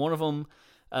season. One of them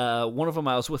I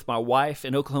was with my wife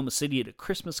in Oklahoma City at a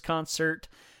Christmas concert.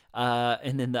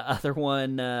 And then the other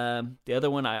one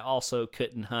I also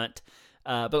couldn't hunt.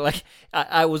 But like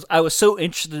I was so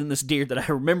interested in this deer that I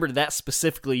remembered that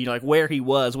specifically, like where he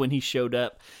was when he showed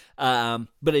up.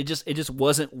 But it just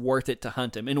wasn't worth it to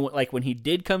hunt him. And like when he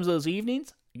did come those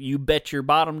evenings, you bet your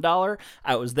bottom dollar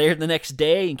I was there the next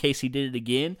day in case he did it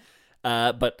again.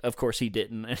 But of course he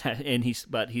didn't, and he's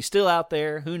still out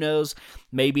there. Who knows?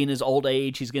 Maybe in his old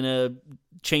age he's gonna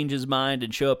change his mind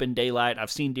and show up in daylight.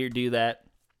 I've seen deer do that.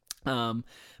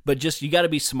 But just, you got to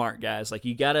be smart, guys. Like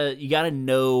you gotta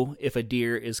know if a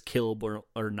deer is killable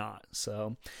or not.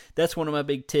 So that's one of my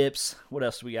big tips. What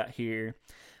else do we got here?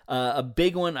 A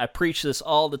big one, I preach this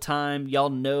all the time. Y'all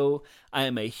know I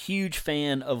am a huge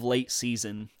fan of late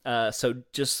season. So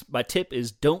just my tip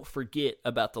is don't forget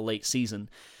about the late season.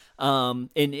 And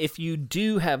if you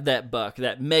do have that buck,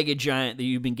 that mega giant that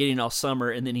you've been getting all summer,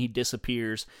 and then he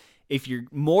disappears, if you're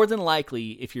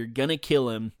gonna kill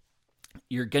him,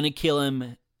 you're gonna kill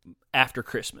him after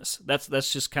Christmas.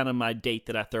 That's just kind of my date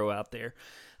that I throw out there.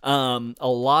 A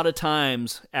lot of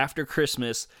times after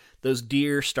Christmas, those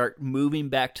deer start moving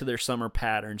back to their summer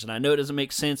patterns. And I know it doesn't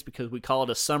make sense because we call it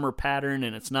a summer pattern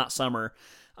and it's not summer.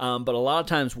 But a lot of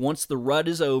times once the rut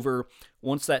is over,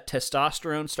 once that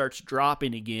testosterone starts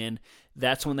dropping again,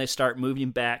 that's when they start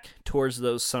moving back towards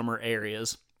those summer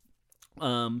areas.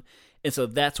 And so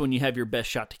that's when you have your best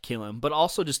shot to kill him. But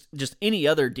also just any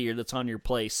other deer that's on your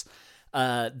place.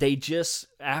 They just,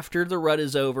 after the rut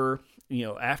is over,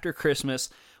 after Christmas,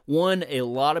 a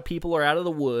lot of people are out of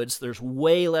the woods. There's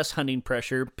way less hunting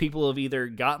pressure. People have either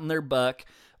gotten their buck,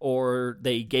 or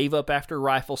they gave up after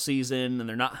rifle season and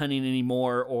they're not hunting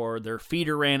anymore, or their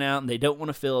feeder ran out and they don't want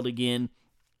to fill it again.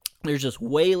 There's just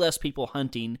way less people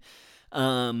hunting.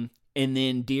 And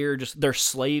then deer they're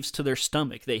slaves to their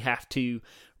stomach. They have to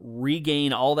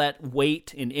regain all that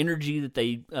weight and energy that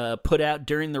they put out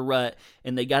during the rut,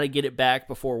 and they got to get it back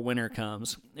before winter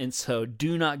comes. And so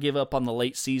do not give up on the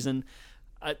late season.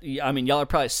 Y'all are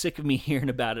probably sick of me hearing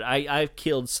about it. I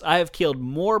have killed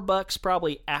more bucks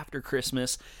probably after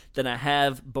Christmas than I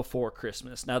have before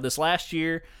Christmas. Now this last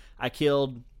year, I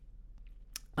killed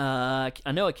 2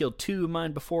 of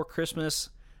mine before Christmas.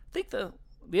 I think the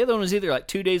other one was either like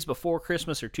 2 days before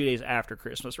Christmas or 2 days after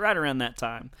Christmas, right around that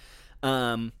time.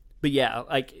 But yeah,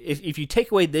 like if you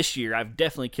take away this year, I've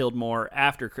definitely killed more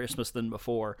after Christmas than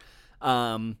before.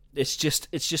 It's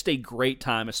just a great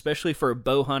time, especially for a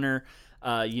bow hunter.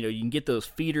 You can get those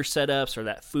feeder setups or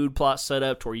that food plot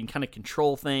setup to where you can kind of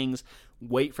control things,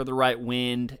 wait for the right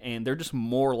wind, and they're just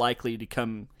more likely to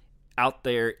come out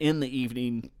there in the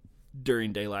evening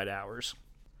during daylight hours.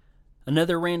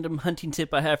 Another random hunting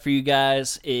tip I have for you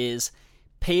guys is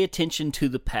pay attention to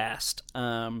the past.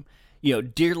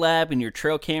 Deer Lab and your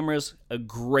trail cameras, a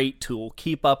great tool.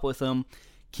 Keep up with them.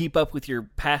 Keep up with your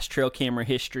past trail camera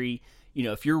history.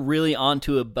 If you're really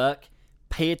onto a buck,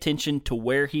 pay attention to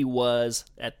where he was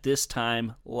at this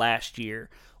time last year.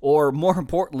 Or more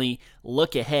importantly,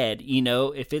 look ahead.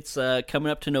 If it's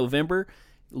coming up to November,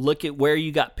 look at where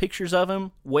you got pictures of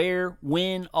him, where,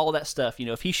 when, all that stuff.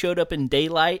 If he showed up in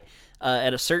daylight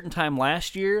at a certain time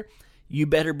last year, you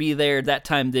better be there that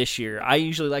time this year. I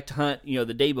usually like to hunt,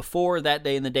 the day before, that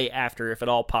day, and the day after, if at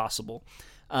all possible.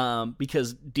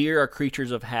 Because deer are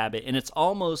creatures of habit, and it's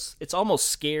almost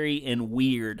scary and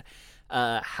weird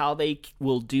how they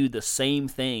will do the same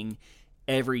thing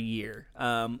every year.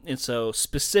 And so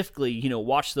specifically,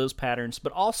 watch those patterns,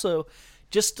 but also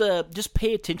just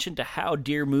pay attention to how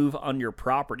deer move on your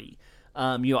property.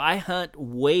 I hunt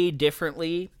way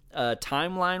differently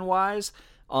timeline-wise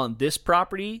on this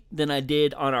property than I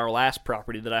did on our last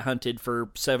property that I hunted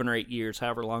for 7 or 8 years,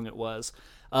 however long it was.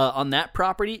 On that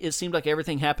property, it seemed like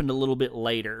everything happened a little bit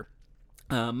later.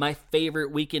 My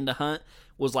favorite weekend to hunt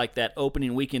was like that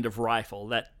opening weekend of rifle,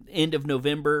 that end of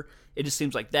November. It just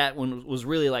seems like that one was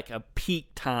really like a peak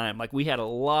time. Like we had a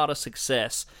lot of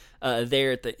success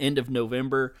there at the end of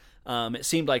November. It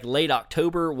seemed like late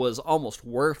October was almost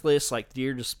worthless. Like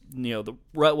deer just, the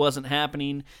rut wasn't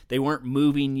happening. They weren't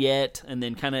moving yet. And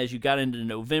then kind of as you got into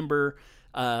November,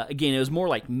 Again, it was more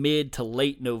like mid to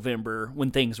late November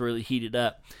when things really heated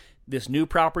up. This new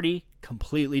property,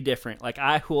 completely different. Like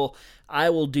I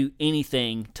will do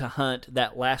anything to hunt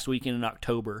that last weekend in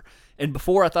October. And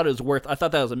before I thought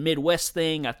that was a Midwest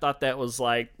thing. I thought that was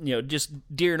like, just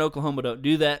deer in Oklahoma don't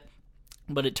do that.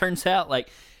 But it turns out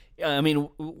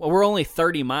we're only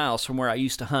 30 miles from where I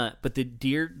used to hunt, but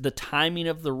the timing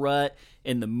of the rut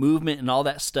and the movement and all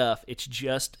that stuff, it's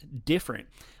just different.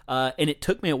 And it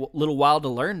took me a little while to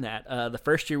learn that. The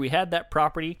first year we had that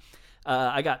property,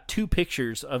 I got 2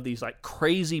 pictures of these like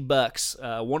crazy bucks.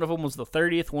 One of them was the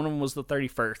 30th, one of them was the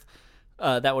 31st.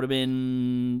 That would have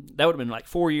been like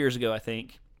 4 years ago, I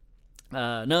think.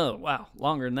 No, wow,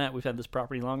 longer than that. We've had this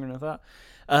property longer than I thought.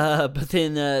 But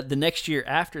then the next year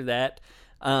after that,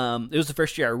 it was the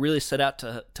first year I really set out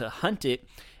to hunt it,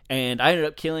 and I ended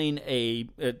up killing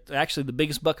actually the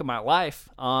biggest buck of my life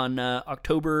on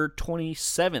October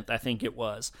 27th, I think it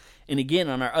was. And again,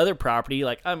 on our other property,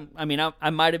 like I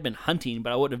might have been hunting,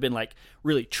 but I wouldn't have been like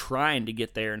really trying to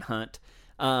get there and hunt.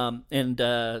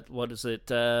 What is it?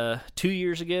 2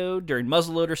 years ago during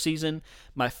muzzleloader season,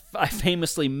 I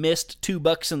famously missed 2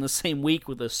 bucks in the same week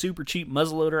with a super cheap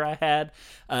muzzleloader I had.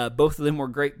 Both of them were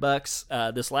great bucks.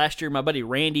 This last year, my buddy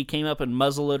Randy came up and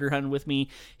muzzleloader hunted with me.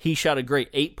 He shot a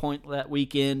great 8-point that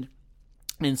weekend.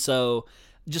 And so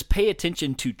just pay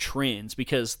attention to trends,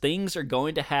 because things are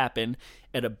going to happen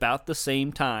at about the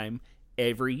same time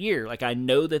every year. Like I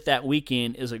know that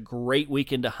weekend is a great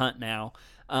weekend to hunt now.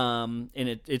 And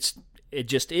it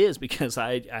just is, because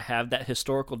I have that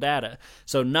historical data.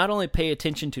 So not only pay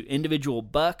attention to individual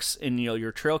bucks and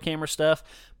your trail camera stuff,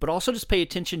 but also just pay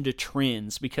attention to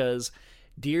trends, because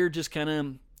deer just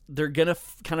they're gonna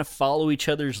kind of follow each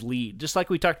other's lead, just like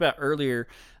we talked about earlier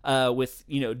with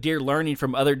deer learning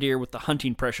from other deer with the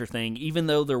hunting pressure thing. Even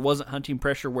though there wasn't hunting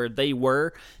pressure where they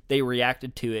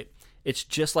reacted to it. It's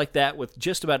just like that with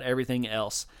just about everything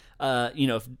else.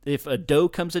 If a doe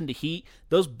comes into heat,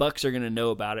 those bucks are going to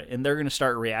know about it, and they're going to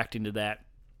start reacting to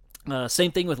that.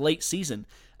 Same thing with late season.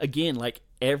 Again, like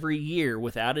every year,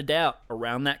 without a doubt,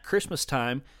 around that Christmas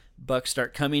time, bucks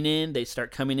start coming in. They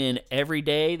start coming in every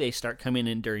day. They start coming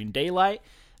in during daylight.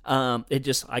 I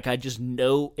just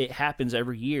know it happens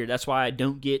every year. That's why I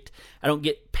don't get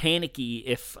panicky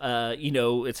if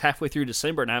it's halfway through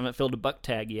December and I haven't filled a buck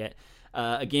tag yet.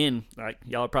 Again, like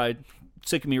y'all are probably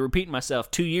sick of me repeating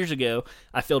myself. 2 years ago,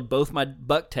 I filled both my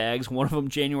buck tags. One of them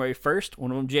January 1st,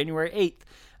 one of them January 8th.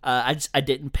 I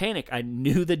didn't panic. I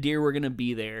knew the deer were going to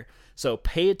be there. So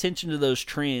pay attention to those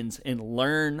trends and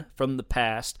learn from the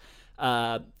past.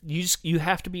 You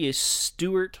have to be a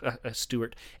student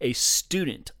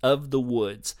of the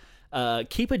woods.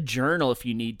 Keep a journal if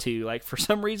you need to. Like for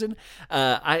some reason,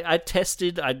 I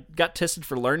got tested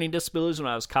for learning disabilities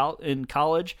when I was in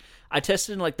college. I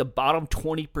tested in like the bottom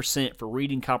 20% for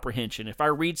reading comprehension. If I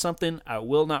read something, I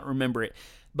will not remember it.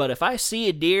 But if I see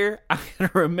a deer, I'm going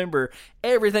to remember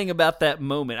everything about that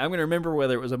moment. I'm going to remember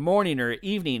whether it was a morning or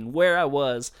evening, where I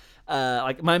was.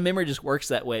 Like my memory just works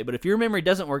that way. But if your memory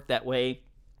doesn't work that way,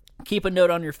 keep a note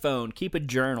on your phone, keep a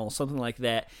journal, something like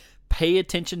that. Pay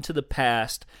attention to the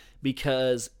past,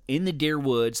 because in the deer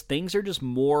woods, things are just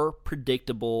more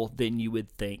predictable than you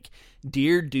would think.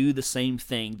 Deer do the same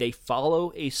thing. They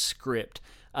follow a script.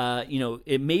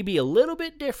 It may be a little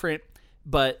bit different,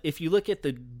 but if you look at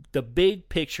the big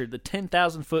picture, the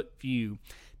 10,000-foot view,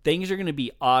 things are going to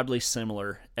be oddly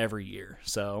similar every year.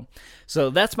 So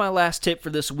that's my last tip for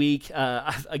this week.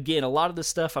 Again, a lot of this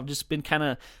stuff I've just been kind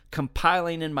of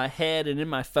compiling in my head and in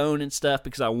my phone and stuff,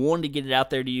 because I wanted to get it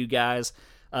out there to you guys.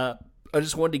 I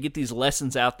just wanted to get these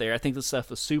lessons out there. I think this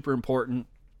stuff is super important.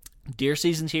 Deer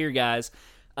season's here, guys.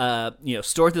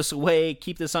 Store this away,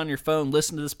 keep this on your phone,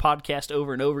 listen to this podcast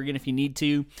over and over again if you need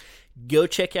to. Go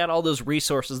check out all those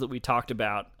resources that we talked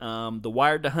about. The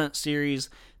Wired to Hunt series,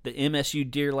 the MSU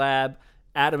Deer Lab.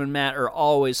 Adam and Matt are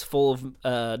always full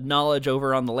of knowledge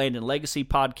over on the Land and Legacy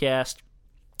podcast.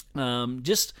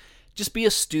 Just be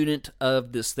a student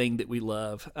of this thing that we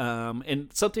love. And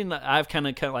something that I've kind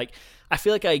of like, I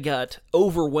feel like I got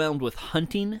overwhelmed with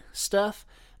hunting stuff.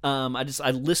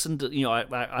 I listened to,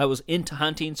 I was into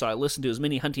hunting, so I listened to as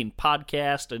many hunting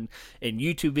podcasts and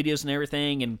YouTube videos and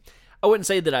everything. And I wouldn't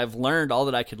say that I've learned all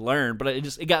that I could learn, but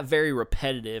it got very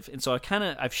repetitive. And so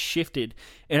I've shifted,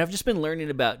 and I've just been learning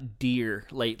about deer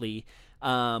lately.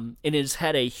 And it has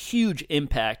had a huge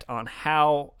impact on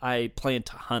how I plan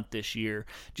to hunt this year,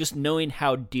 just knowing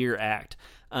how deer act.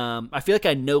 I feel like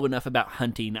I know enough about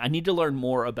hunting. I need to learn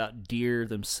more about deer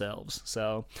themselves.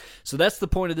 So that's the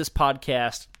point of this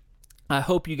podcast. I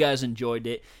hope you guys enjoyed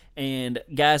it. And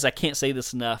guys, I can't say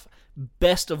this enough.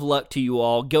 best of luck to you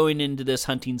all going into this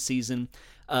hunting season.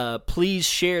 Please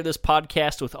share this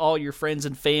podcast with all your friends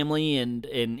and family and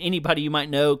anybody you might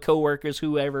know, coworkers,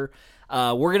 whoever.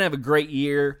 We're going to have a great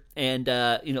year, and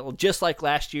just like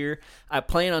last year, I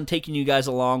plan on taking you guys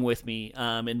along with me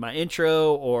in my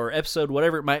intro or episode,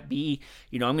 whatever it might be.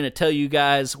 I'm going to tell you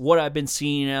guys what I've been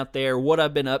seeing out there, what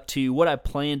I've been up to, what I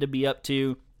plan to be up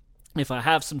to. If I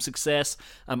have some success,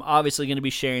 I'm obviously going to be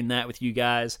sharing that with you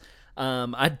guys.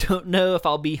 I don't know if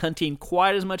I'll be hunting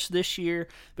quite as much this year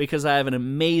because I have an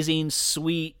amazing,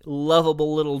 sweet,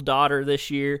 lovable little daughter this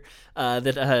year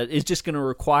that is just going to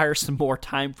require some more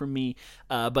time from me.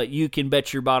 But you can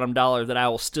bet your bottom dollar that I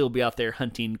will still be out there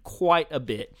hunting quite a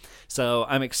bit. So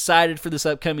I'm excited for this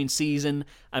upcoming season.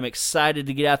 I'm excited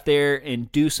to get out there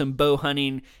and do some bow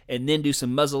hunting and then do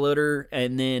some muzzleloader.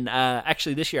 And then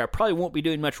actually this year I probably won't be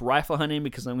doing much rifle hunting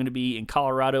because I'm going to be in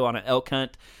Colorado on an elk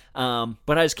hunt.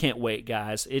 But I just can't wait,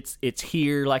 guys. It's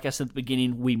here. Like I said at the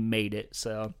beginning, we made it.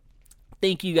 So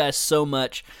thank you guys so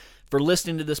much for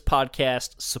listening to this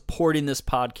podcast, supporting this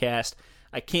podcast.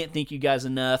 I can't thank you guys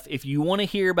enough. If you want to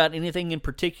hear about anything in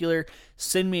particular,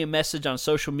 send me a message on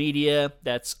social media.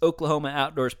 That's Oklahoma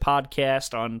Outdoors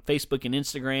Podcast on Facebook and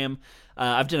Instagram.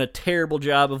 I've done a terrible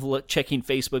job of checking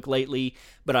Facebook lately,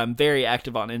 but I'm very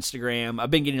active on Instagram.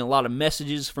 I've been getting a lot of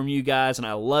messages from you guys, and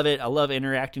I love it. I love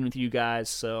interacting with you guys.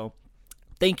 So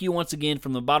thank you once again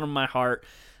from the bottom of my heart.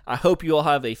 I hope you all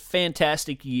have a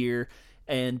fantastic year.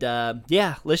 And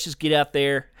let's just get out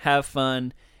there, have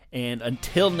fun. And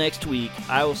until next week,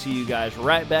 I will see you guys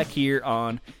right back here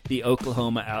on the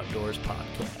Oklahoma Outdoors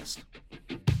Podcast.